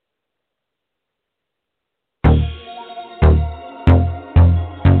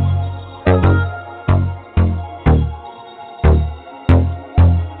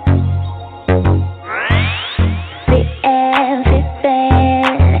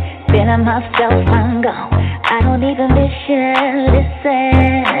 Myself, I'm gone. I don't even listen.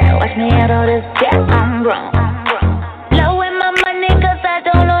 Watch me out all this gap, I'm grown. Blowing my money cause I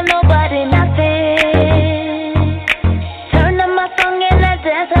don't owe nobody nothing. Turn up my song and I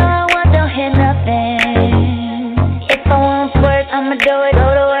dance how I want, don't hear nothing. If I want work, I'ma do it. Go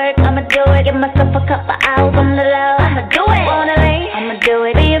to work, I'ma do it. Give myself a couple hours on the low, I'ma do it. Wanna lean, I'ma do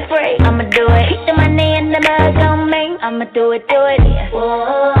it. Be afraid, I'ma do it. Keep the money in the bag on me, I'ma do it.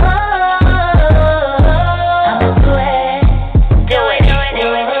 Whoa.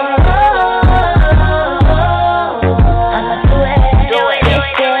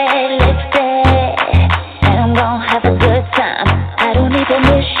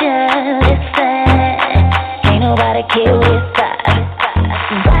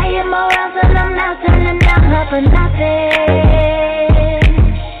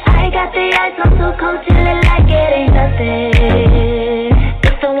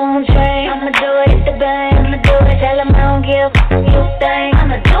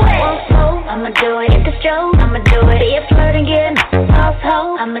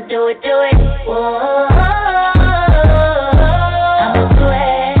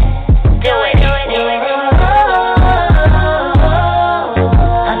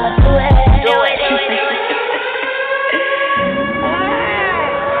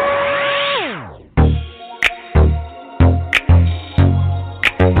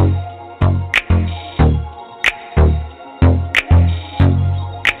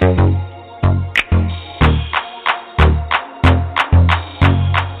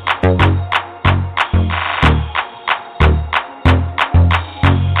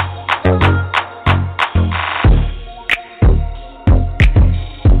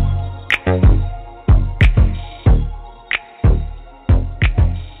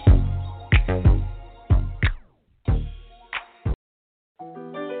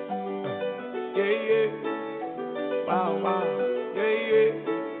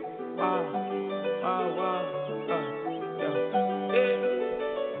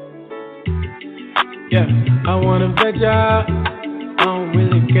 Yeah, I wanna bet ya. I don't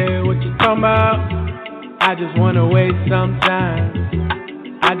really care what you talking about. I just wanna waste some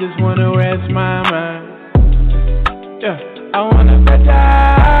time. I just wanna rest my mind. Yeah, I wanna bet ya.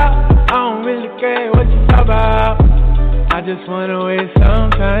 I don't really care what you talk about. I just wanna waste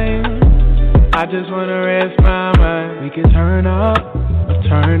some time. I just wanna rest my mind. We can turn up or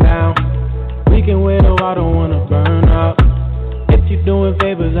turn down. We can wait a while, don't wanna burn up. If you're doing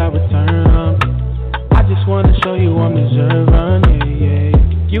favors, I return them. I just wanna show you I'm deserving, yeah.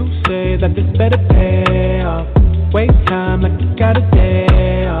 You say that this better pay off. Waste time like you got a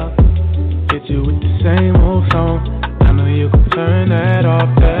day off. Hit you with the same old song. I know you can turn that off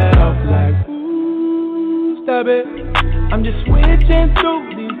like, ooh, stop it. I'm just switching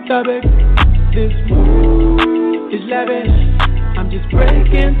through these topics. This mood is lavish. I'm just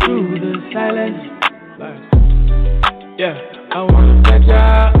breaking through the silence. Like, yeah, I wanna bet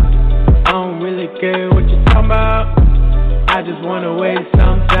ya. I don't really care what you're talking about. I just wanna waste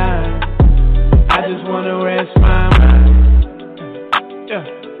some time. I just wanna rest my mind. Yeah,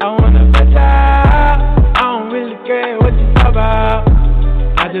 I wanna bet ya. I don't really care what you talk about.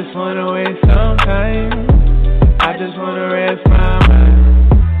 I just wanna waste some time. I just wanna rest my mind.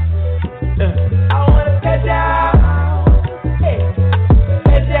 Yeah, I wanna bet ya. Hey,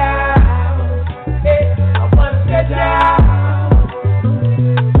 bet ya. Hey, I wanna bet ya.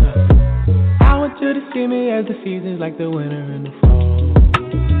 I want you to see me as the seasons like the winter and the fall.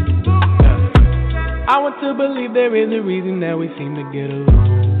 I want to believe there is a reason that we seem to get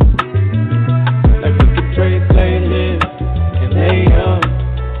along. Like we could trade playlists and lay up,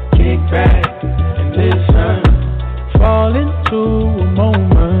 kick back and listen. Fall into a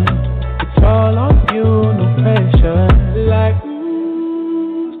moment. It's all on you, no pressure. Like,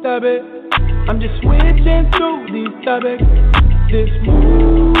 ooh, stop it. I'm just switching through these topics. This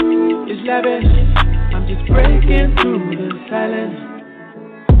mood is lavish. I'm just breaking through the silence.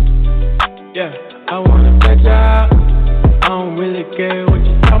 Yeah, I wanna bet ya. I don't really care what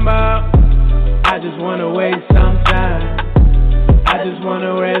you're talking about. I just wanna waste some time. I just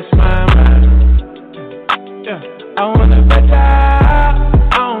wanna rest my mind. Yeah, I wanna bet ya.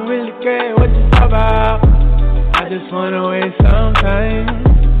 I don't really care what you talk about. I just wanna waste some time.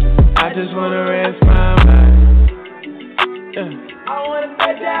 I just wanna rest my mind. Yeah, I wanna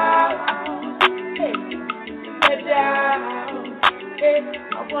bet ya. Hey, bet ya. Hey,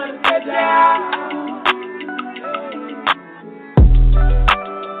 I wanna bet ya.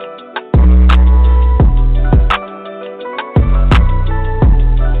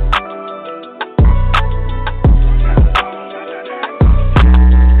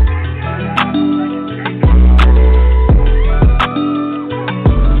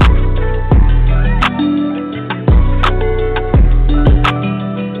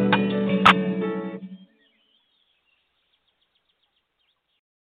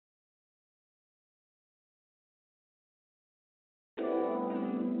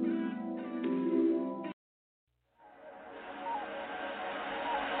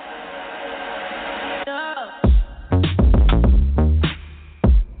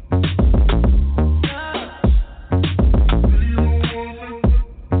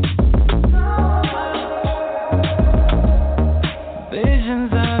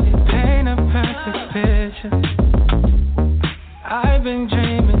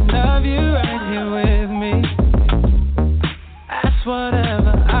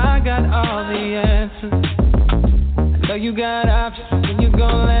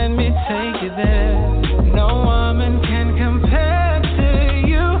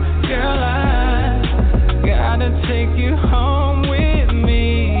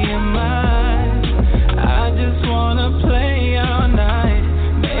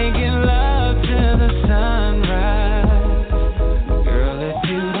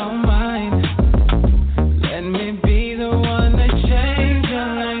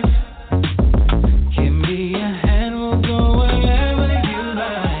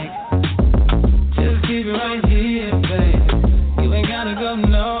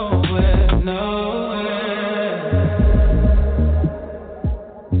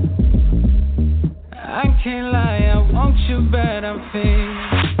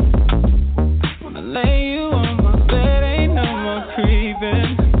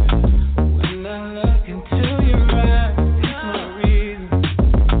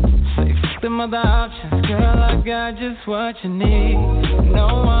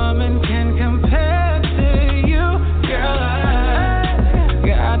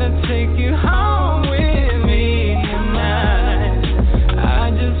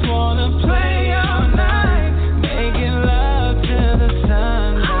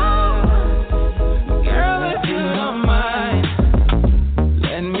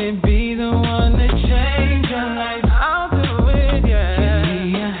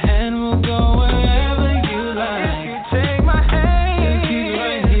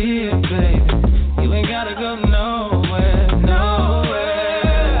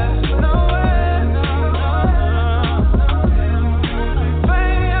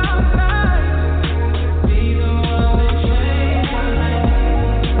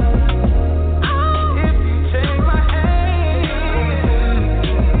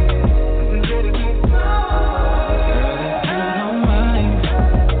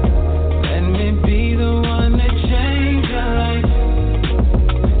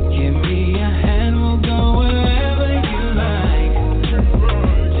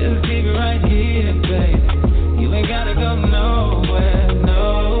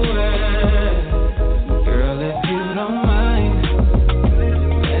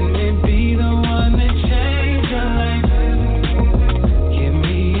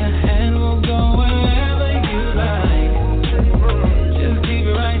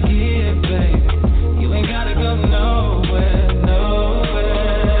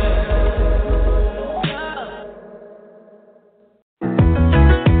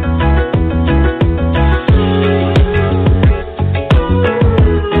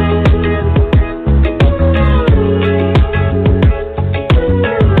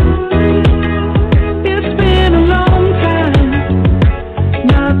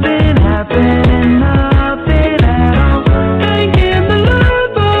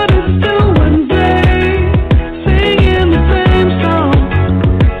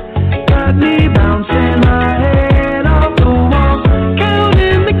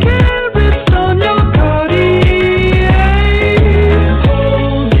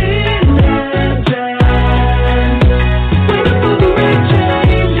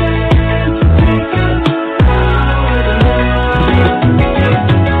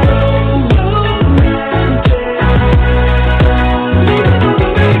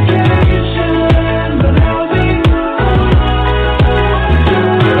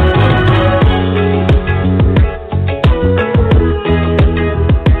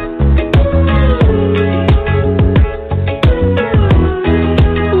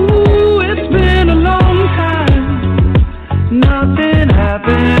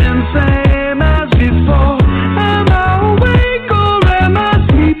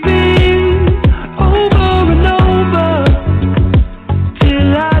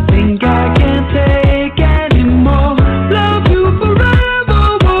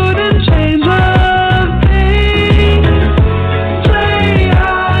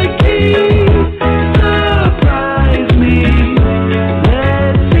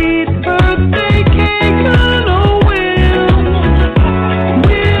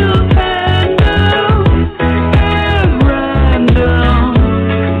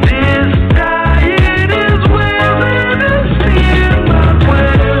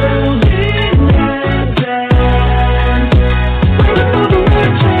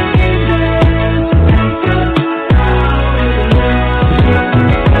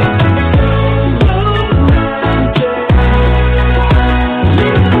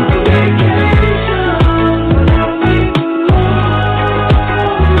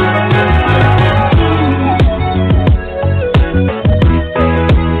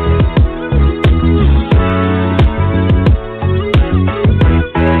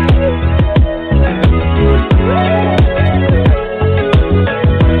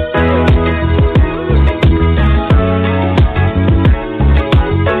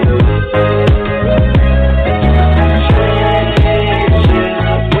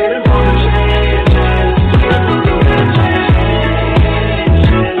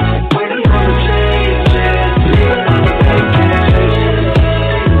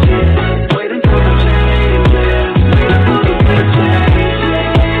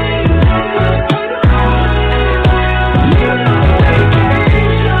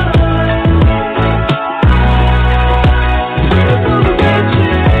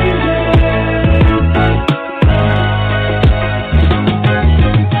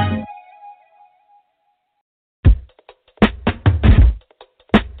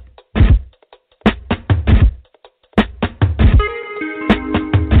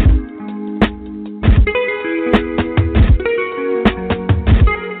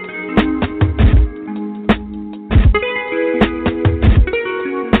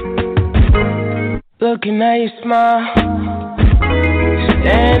 Looking at your smile,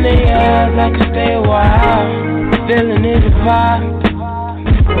 staring in your eyes, I could stay a while. Feeling is a vibe.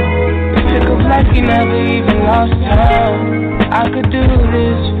 Pick up like you never even lost time. I could do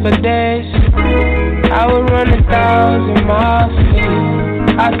this for days. I would run 1,000 miles for you.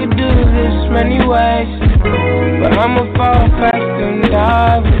 I could do this many ways, but I'ma fall fast and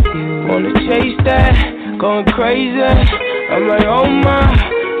die with you. Wanna chase that, going crazy. I'm like, oh my,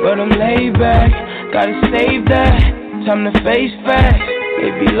 but I'm laid back. Gotta save that, time to face facts.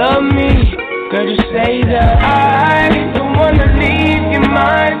 If you love me, girl, just say that. I don't wanna leave your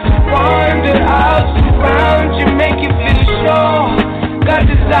mind to wander. I'll surround you, make you feel sure. Got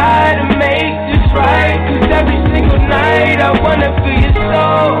desire to make this right, 'cause every single night I wanna feel your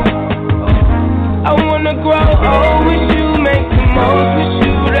soul. I wanna grow old with you, make the most with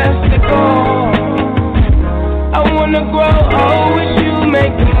you, that's the goal. I wanna grow old with you,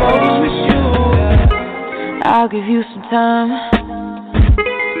 make the most with you. I'll give you some time.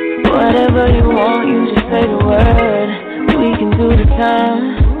 Whatever you want, you just say the word. We can do the time.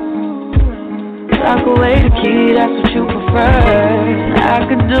 Lock away the key, that's what you prefer. I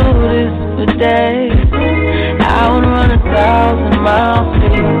could do this for days. I would run 1,000 miles for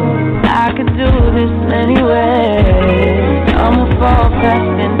you. I could do this anyway. I'ma fall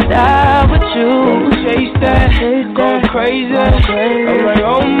fast and die with you. Chase that, going crazy. I'm like,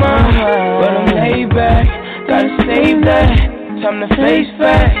 oh my, but I'm laid back. Gotta save that, time to face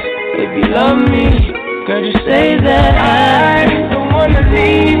facts. If you love me, girl, just say that. I don't wanna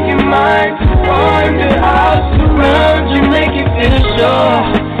leave your mind to wander. I'll surround you, make you feel sure.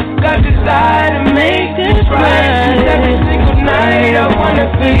 Got desire to make this right. Every single night I wanna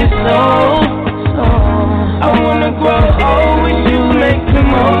feel your soul. I wanna grow old with you, make the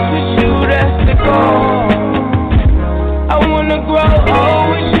most with you, that's the goal. I wanna grow old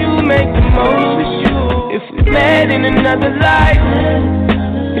with you, make the most with you. If we met in another life,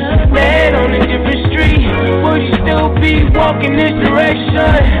 if we met on a different street, would you still be walking this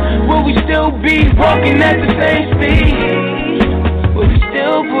direction? Will we still be walking at the same speed? Will we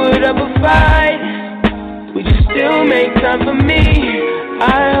still put up a fight? Would you still make time for me?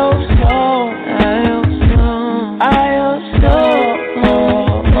 I hope so, I hope so, I hope so.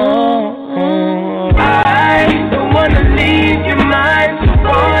 I don't wanna leave your mind to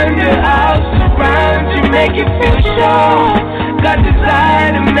wander. I'll surround you, make you feel sure. Got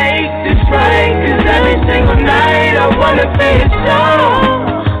desire to make this right, 'cause every single night I wanna feel your soul.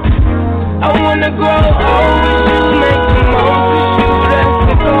 I wanna grow old with you, make the most with you, that's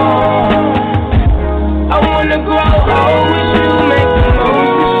the goal. I wanna grow old with you, make the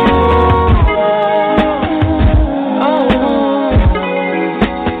most with you. Oh,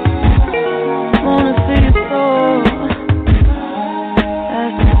 wanna feel your soul,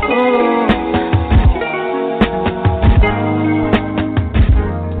 that's the goal.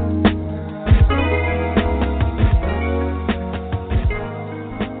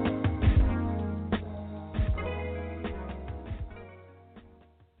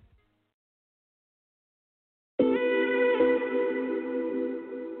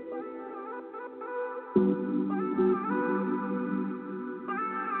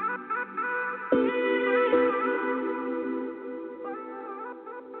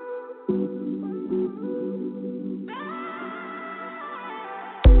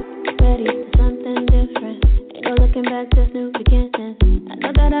 Ready for something different. Ain't no looking back, just new beginnings. I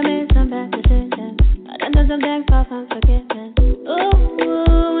know that I made some bad decisions, but I done some things far from forgiveness.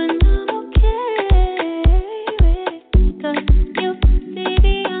 Ooh, and I'm okay with it, 'cause you see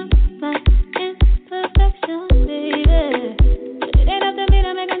beyond my imperfections, baby. But it ain't up to me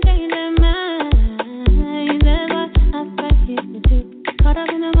to make them change their mind. That's what I expect you to do. Caught up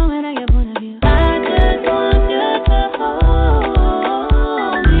in the moment of your point of view. I just want you to hold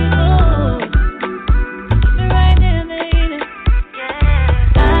me close. Keep it right there, baby.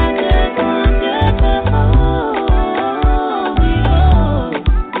 I just want you to hold me close.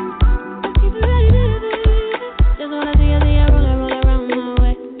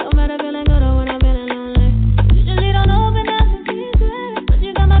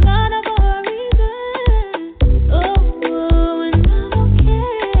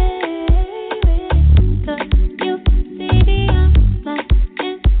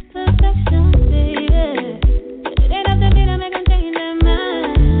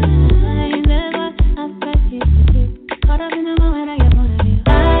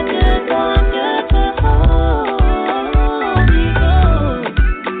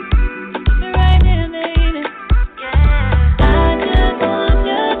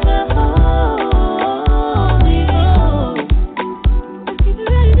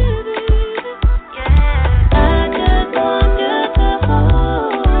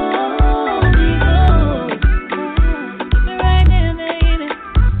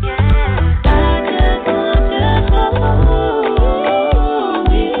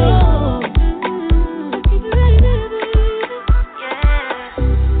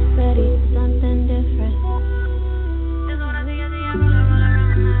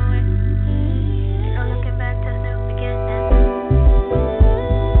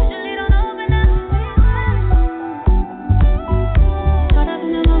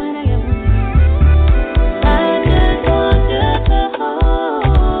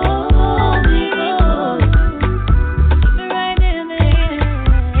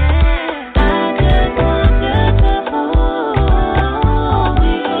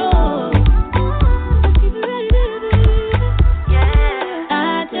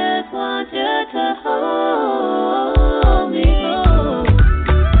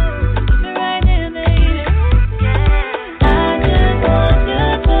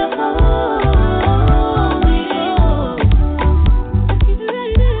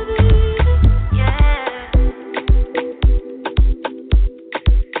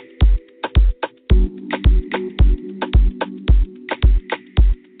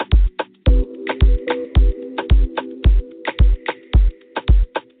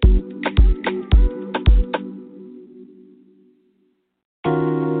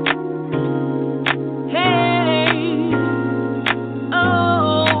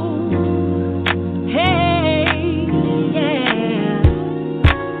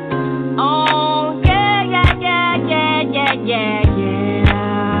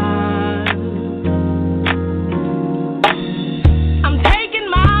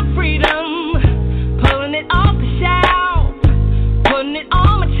 putting it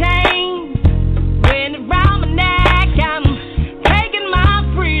on my chain, wearing it round my neck. I'm taking my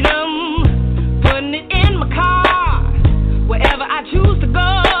freedom, putting it in my car, wherever I choose to go.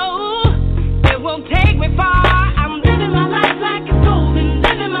 It won't take me far. I'm living my life like it's golden,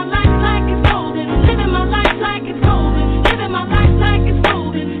 living my life like it's golden, living my life like it's golden, living my life like it's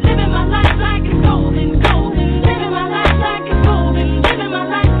golden, living my life like it's golden, golden, living my life like it's golden, living my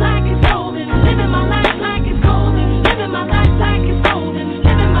life like it's golden, living my life like it's golden, living my life like it's golden,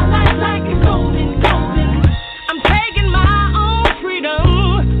 living my life like it's golden, golden. I'm taking my own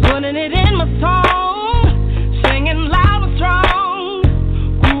freedom, putting it in my song, singing loud and strong,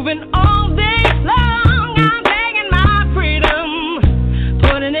 moving all day long. I'm taking my freedom,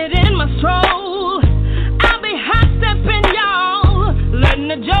 putting it in my stroll. I'll be hot stepping, y'all, letting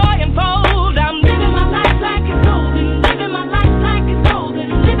the joy unfold. I'm living my life like it's golden, living my life like it's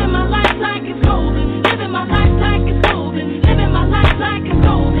golden, living my life like it's golden, living my life like it's golden, living my life like it's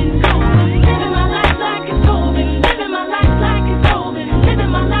golden, golden, living my life like it's golden, living my life like it's golden, living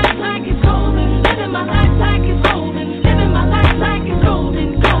my life like it's golden, living my life like it's golden, living my life like it's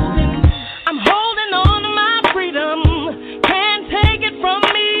golden, golden. I'm holding on to my freedom, can't take it from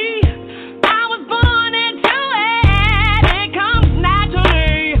me. I was born into it, it comes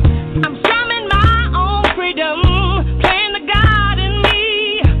naturally. I'm strumming my own freedom, playing the God in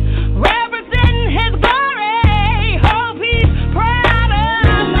me, representing His glory. Hope He's proud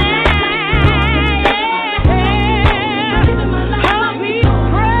of me. Hope He's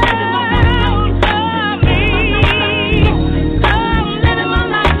proud of me. I'm living my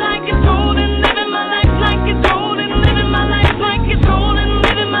life like it's golden, living my life like it's golden, living my life like it's golden,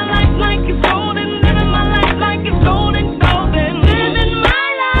 living my life like it's golden, living my life like it's golden, golden, living my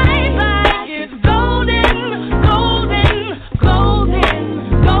life like it's golden, golden, golden,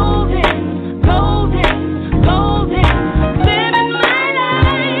 golden, golden, golden, living my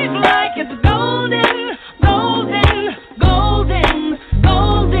life like it's golden, golden, golden, golden,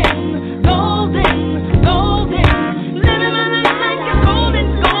 golden, golden, living my life like it's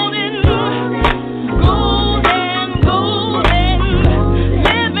golden, golden, golden, golden,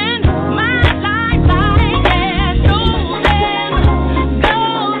 living my life like it's golden,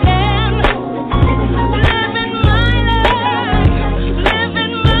 golden,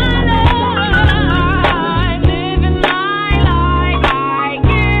 living my life, living my life, living my life like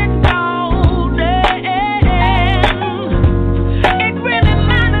it's golden. It really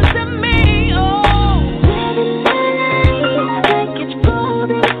matters to me, oh. Living my life like it's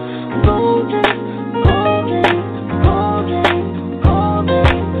golden, golden, golden, golden, golden,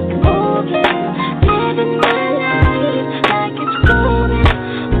 golden. Living my life like it's golden,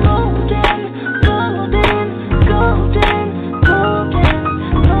 golden, golden, golden, golden,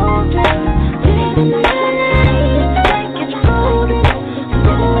 golden. Living my life like it's golden,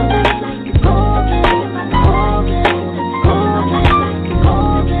 golden, golden, golden, golden,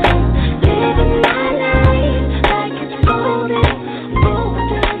 golden. Living my life like it's golden,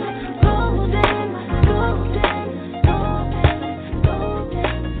 golden, golden, golden, golden, golden.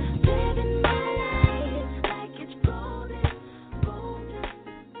 Living my life like it's golden, golden,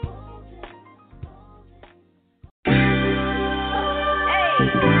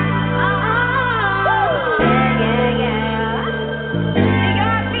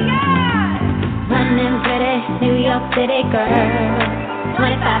 Running pretty, New York City girl.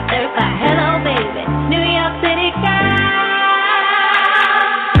 25, 35, hello baby, New York City girl.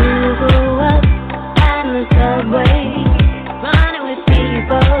 Who grew up on the subway, running with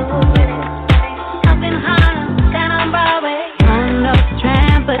people. Up in Harlem, down on Broadway. On no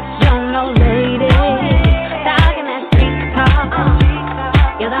tram, but you're no lady. Talking that street talk.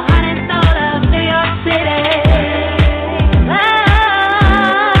 You're the heart and soul of New York City.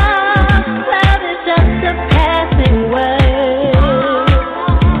 Love is just a passing word.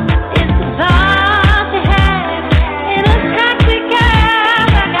 It's the thought you have in a taxi cab.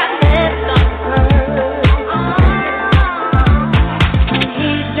 I got left on her. He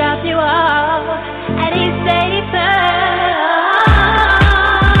dropped you off at East 83rd.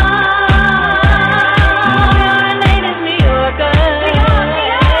 You're a native New Yorker.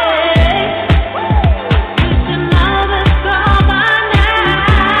 You should know this girl by now.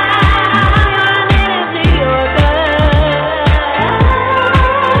 You're a native New Yorker.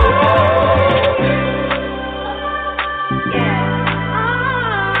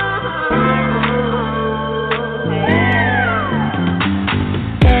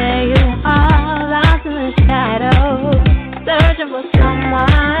 There you are, lost in the shadows, searching for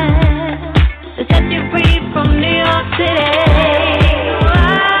someone to set you free from New York City.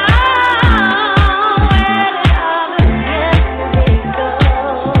 Where did all the yesterday go?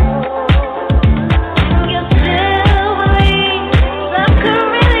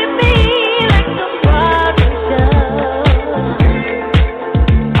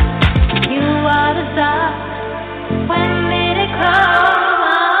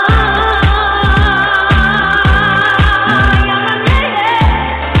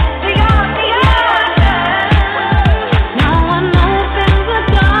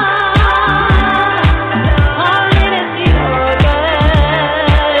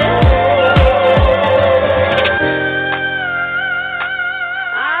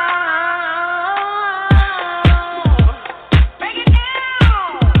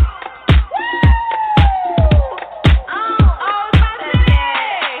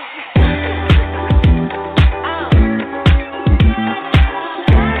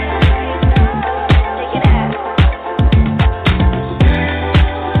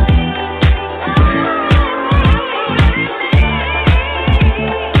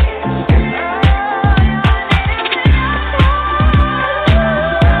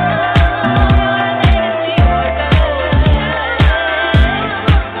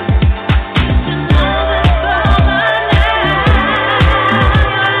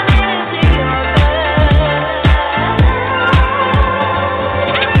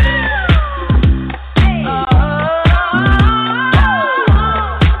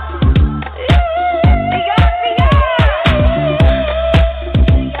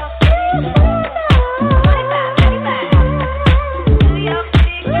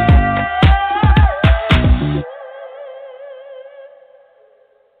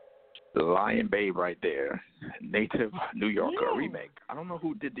 Babe right there. Native New Yorker remake. I don't know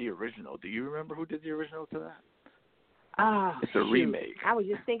who did the original. Do you remember who did the original to that? It's a remake. I was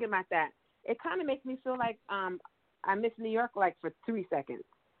just thinking about that. It kind of makes me feel like I miss New York like for 3 seconds.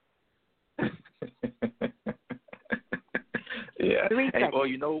 Yeah. 3 seconds. Well,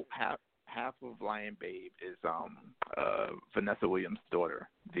 you know, half of Lion Babe is Vanessa Williams' daughter,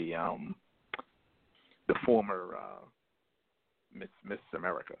 the former Miss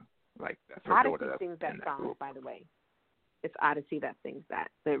America. Like that's her Odyssey daughter. Sings that song, by the way. It's Odyssey that sings that.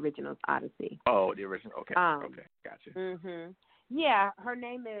 The original's Odyssey. Oh, the original. Okay. Okay, gotcha. Mhm. Yeah, her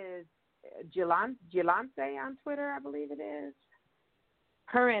name is Jilance on Twitter, I believe it is.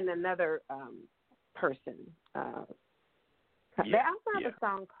 Her and another person. They also have a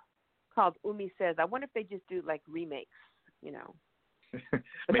song called Umi Says. I wonder if they just do like remakes, you know.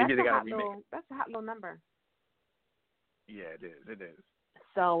 Maybe they got a remake. That's a hot little number. Yeah, it is. It is.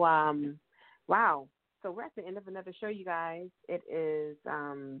 So, wow. So we're at the end of another show, you guys. It is,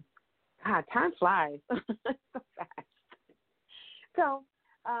 God, time flies so fast. So,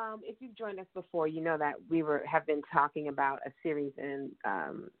 if you've joined us before, you know that we have been talking about a series in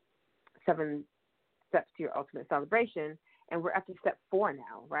 7 Steps to Your Ultimate Celebration, and we're up to step 4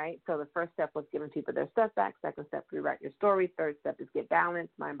 now, right? So the first step was giving people their stuff back. Second step, rewrite your story. Third step is get balance,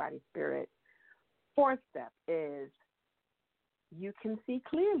 mind, body, spirit. Fourth step is you can see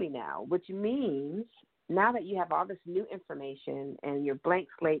clearly now, which means now that you have all this new information and your blank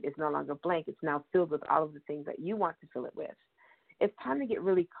slate is no longer blank, it's now filled with all of the things that you want to fill it with. It's time to get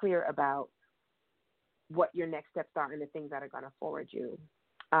really clear about what your next steps are and the things that are going to forward you.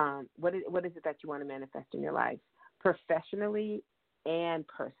 What is it that you want to manifest in your life, professionally and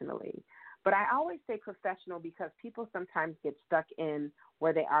personally? But I always say professional because people sometimes get stuck in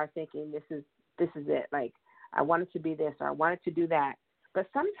where they are thinking this is it. Like, I wanted to be this or I wanted to do that. But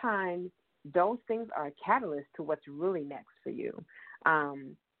sometimes those things are a catalyst to what's really next for you.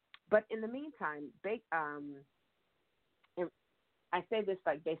 But in the meantime, I say this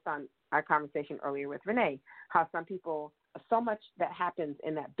like based on our conversation earlier with Renee, how some people, so much that happens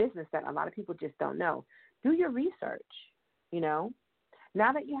in that business that a lot of people just don't know. Do your research, you know.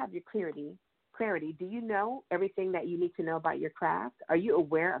 Now that you have your clarity, do you know everything that you need to know about your craft? Are you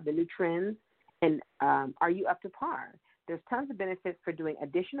aware of the new trends? And are you up to par? There's tons of benefits for doing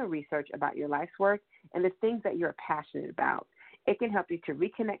additional research about your life's work and the things that you're passionate about. It can help you to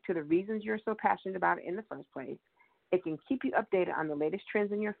reconnect to the reasons you're so passionate about it in the first place. It can keep you updated on the latest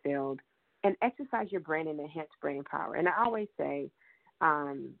trends in your field and exercise your brain and enhance brain power. And I always say,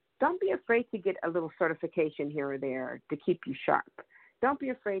 don't be afraid to get a little certification here or there to keep you sharp. Don't be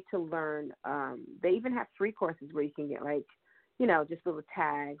afraid to learn. They even have free courses where you can get like, you know, just little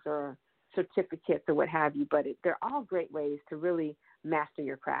tags or certificates or what have you, but they're all great ways to really master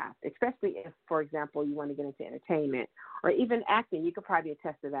your craft, especially if, for example, you want to get into entertainment or even acting. You could probably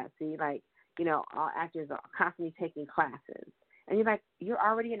attest to that. See, like, you know, all actors are constantly taking classes. And you're like, you're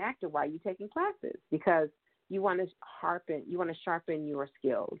already an actor. Why are you taking classes? Because you want to sharpen your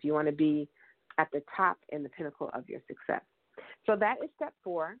skills. You want to be at the top and the pinnacle of your success. So that is step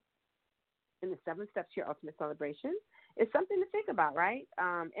 4 in the 7 steps to your ultimate celebration. It's something to think about, right?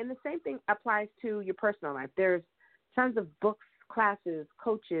 And the same thing applies to your personal life. There's tons of books, classes,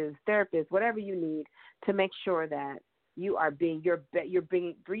 coaches, therapists, whatever you need to make sure that you are bringing your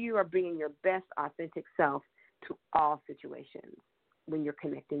best authentic self to all situations when you're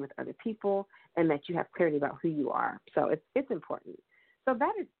connecting with other people, and that you have clarity about who you are. So it's important. So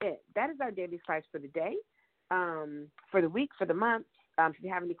that is it. That is our daily slice for the day, for the week, for the month. If you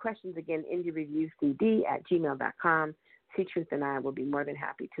have any questions, again, indiereviewcd@gmail.com. C-Truth and I will be more than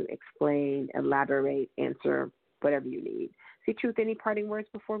happy to explain, elaborate, answer whatever you need. C-Truth, any parting words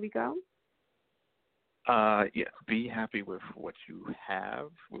before we go? Yes, be happy with what you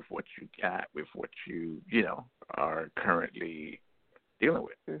have, with what you got, with what you are currently dealing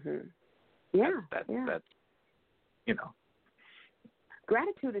with. Mm-hmm. Yeah, that's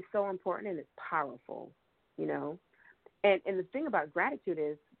Gratitude is so important and it's powerful, you know. And the thing about gratitude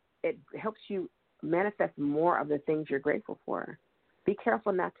is it helps you manifest more of the things you're grateful for. Be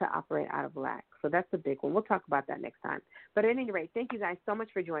careful not to operate out of lack. So that's a big one. We'll talk about that next time. But at any rate, thank you guys so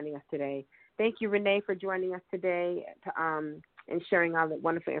much for joining us today. Thank you, Renee, for joining us today and sharing all that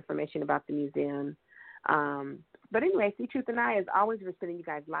wonderful information about the museum. But anyway, C-Truth and I, as always, we're sending you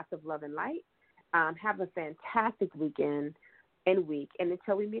guys lots of love and light. Have a fantastic weekend and week. And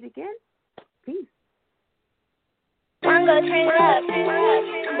until we meet again, peace. Tango, turn it up.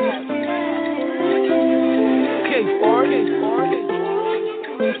 Okay, forward.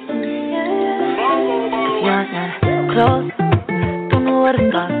 You're not close, don't know what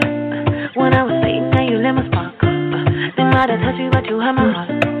it's called. When I was have my heart.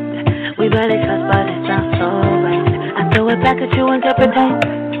 We barely touch, but it sounds so right. I throw it back at you and interpretate.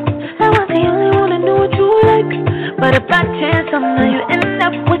 I was the only one that knew what you like. But if by chance somehow you end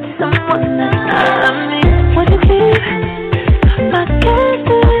up with someone that's not me, would you keep my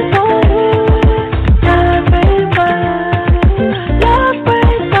kisses on you? Love breaks the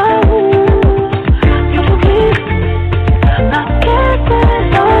rules. You will keep my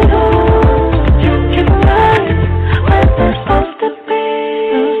kisses on you. You keep them right where they're supposed to be.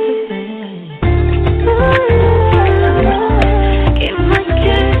 Keep my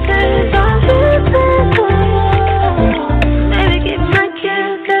kisses on you. Maybe keep my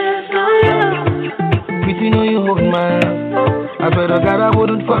kisses on you. If you know you hold my hand, I better God I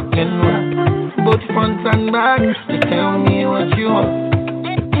wouldn't fucking run. Both front and back, just tell me what you want.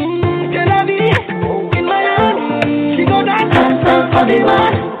 Can I be in my hand? She go dance for the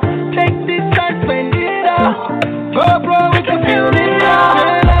man. Take this and spend it out. Go bro, we can feel me now.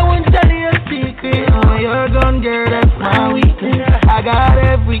 And I won't tell you a secret. Oh, you're gone, girl, that's my weakness. I got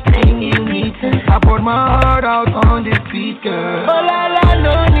everything you need. I poured my heart out on this beat, girl. Oh la la,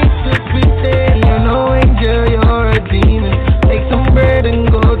 no need to pretend. You're no angel, you're a demon. Take some bread and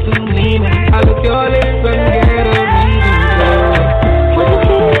go to Nina. I look your lips and get a reading, girl. Would you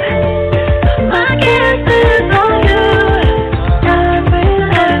keep my kisses on you? Love breaks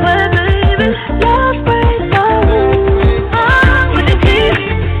the rules, baby. Love breaks the rules. Would you keep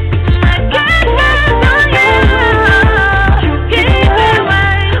my kisses on you? Keep it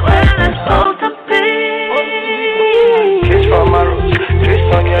right where they're supposed to be. Kiss for my roots. Kiss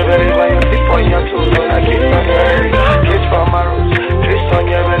on your belly while you tip on your toes. I kiss on your head. Kiss for my roots. Kiss on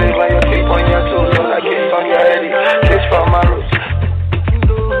your belly while you tip on your toes. I kiss on your head. Kiss for my roots.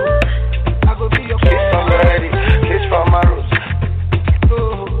 I go be your kiss on your head. Kiss for my roots.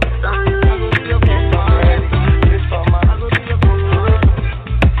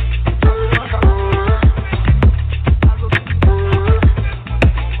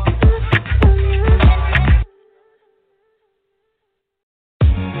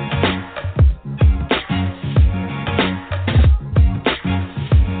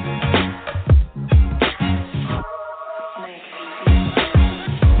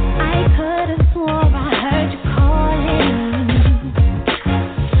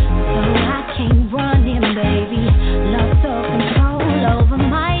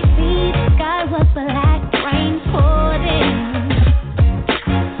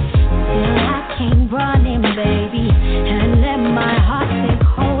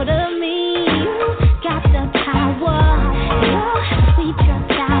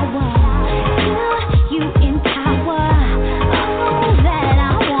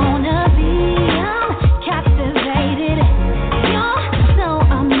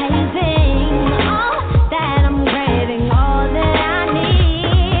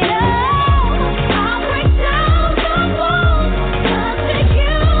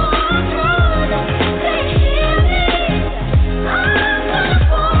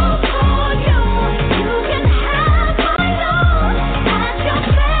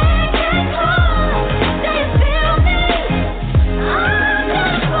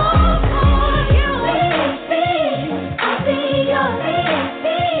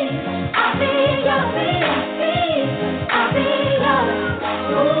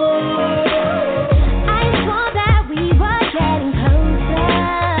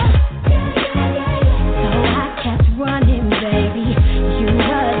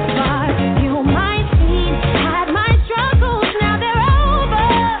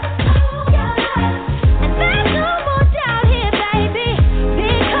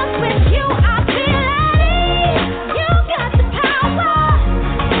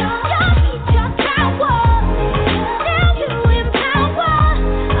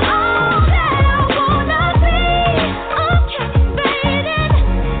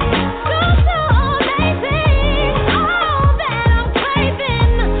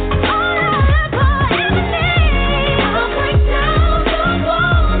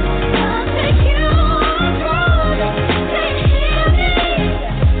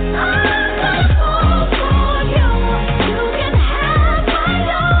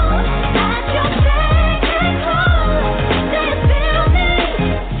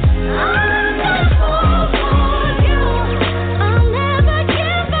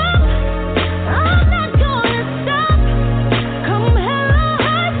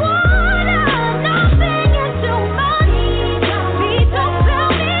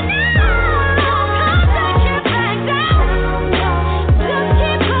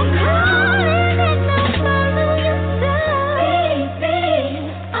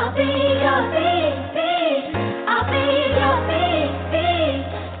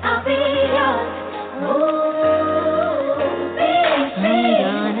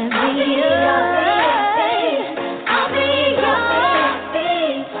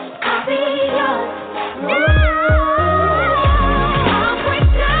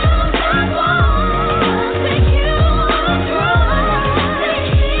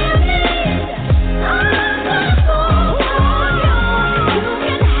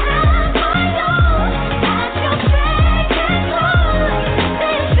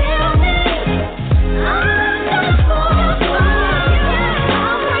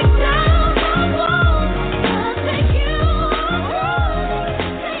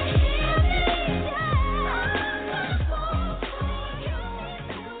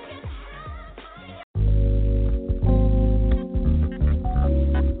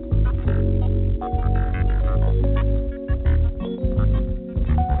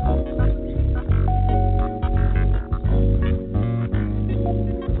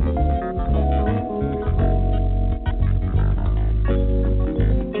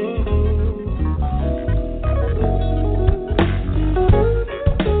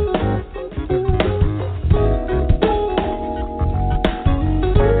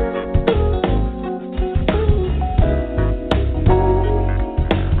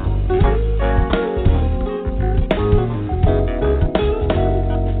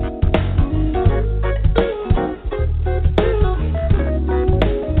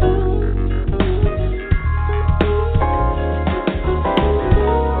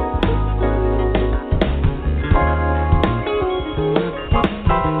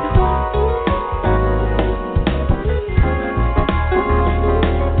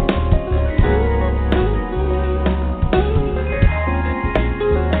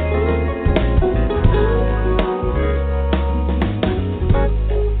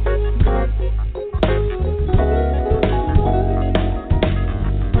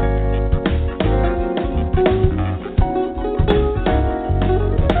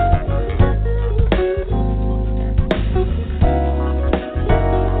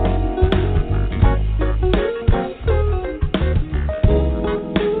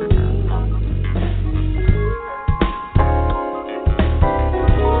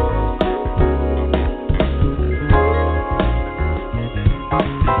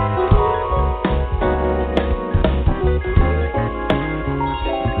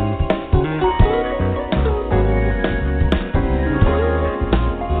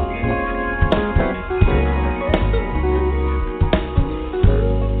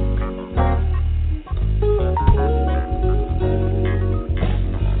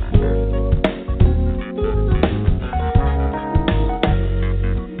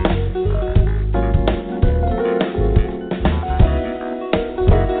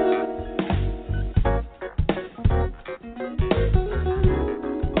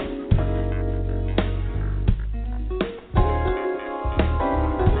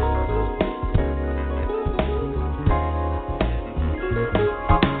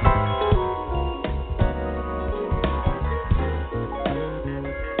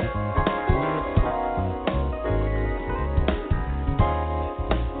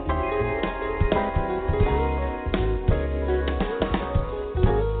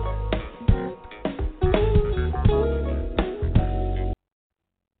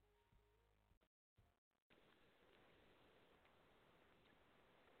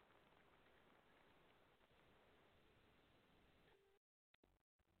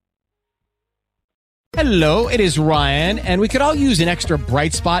 Hello, it is Ryan, and we could all use an extra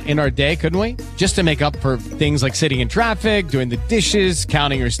bright spot in our day, couldn't we? Just to make up for things like sitting in traffic, doing the dishes,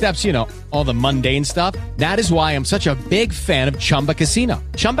 counting your steps, you know, all the mundane stuff. That is why I'm such a big fan of Chumba Casino.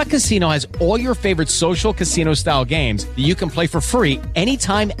 Chumba Casino has all your favorite social casino-style games that you can play for free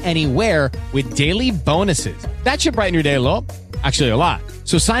anytime, anywhere with daily bonuses. That should brighten your day a little. Actually, a lot.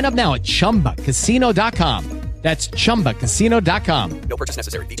 So sign up now at ChumbaCasino.com. That's ChumbaCasino.com. No purchase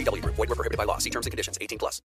necessary. VGW Group. Void where prohibited by law. See terms and conditions. 18+.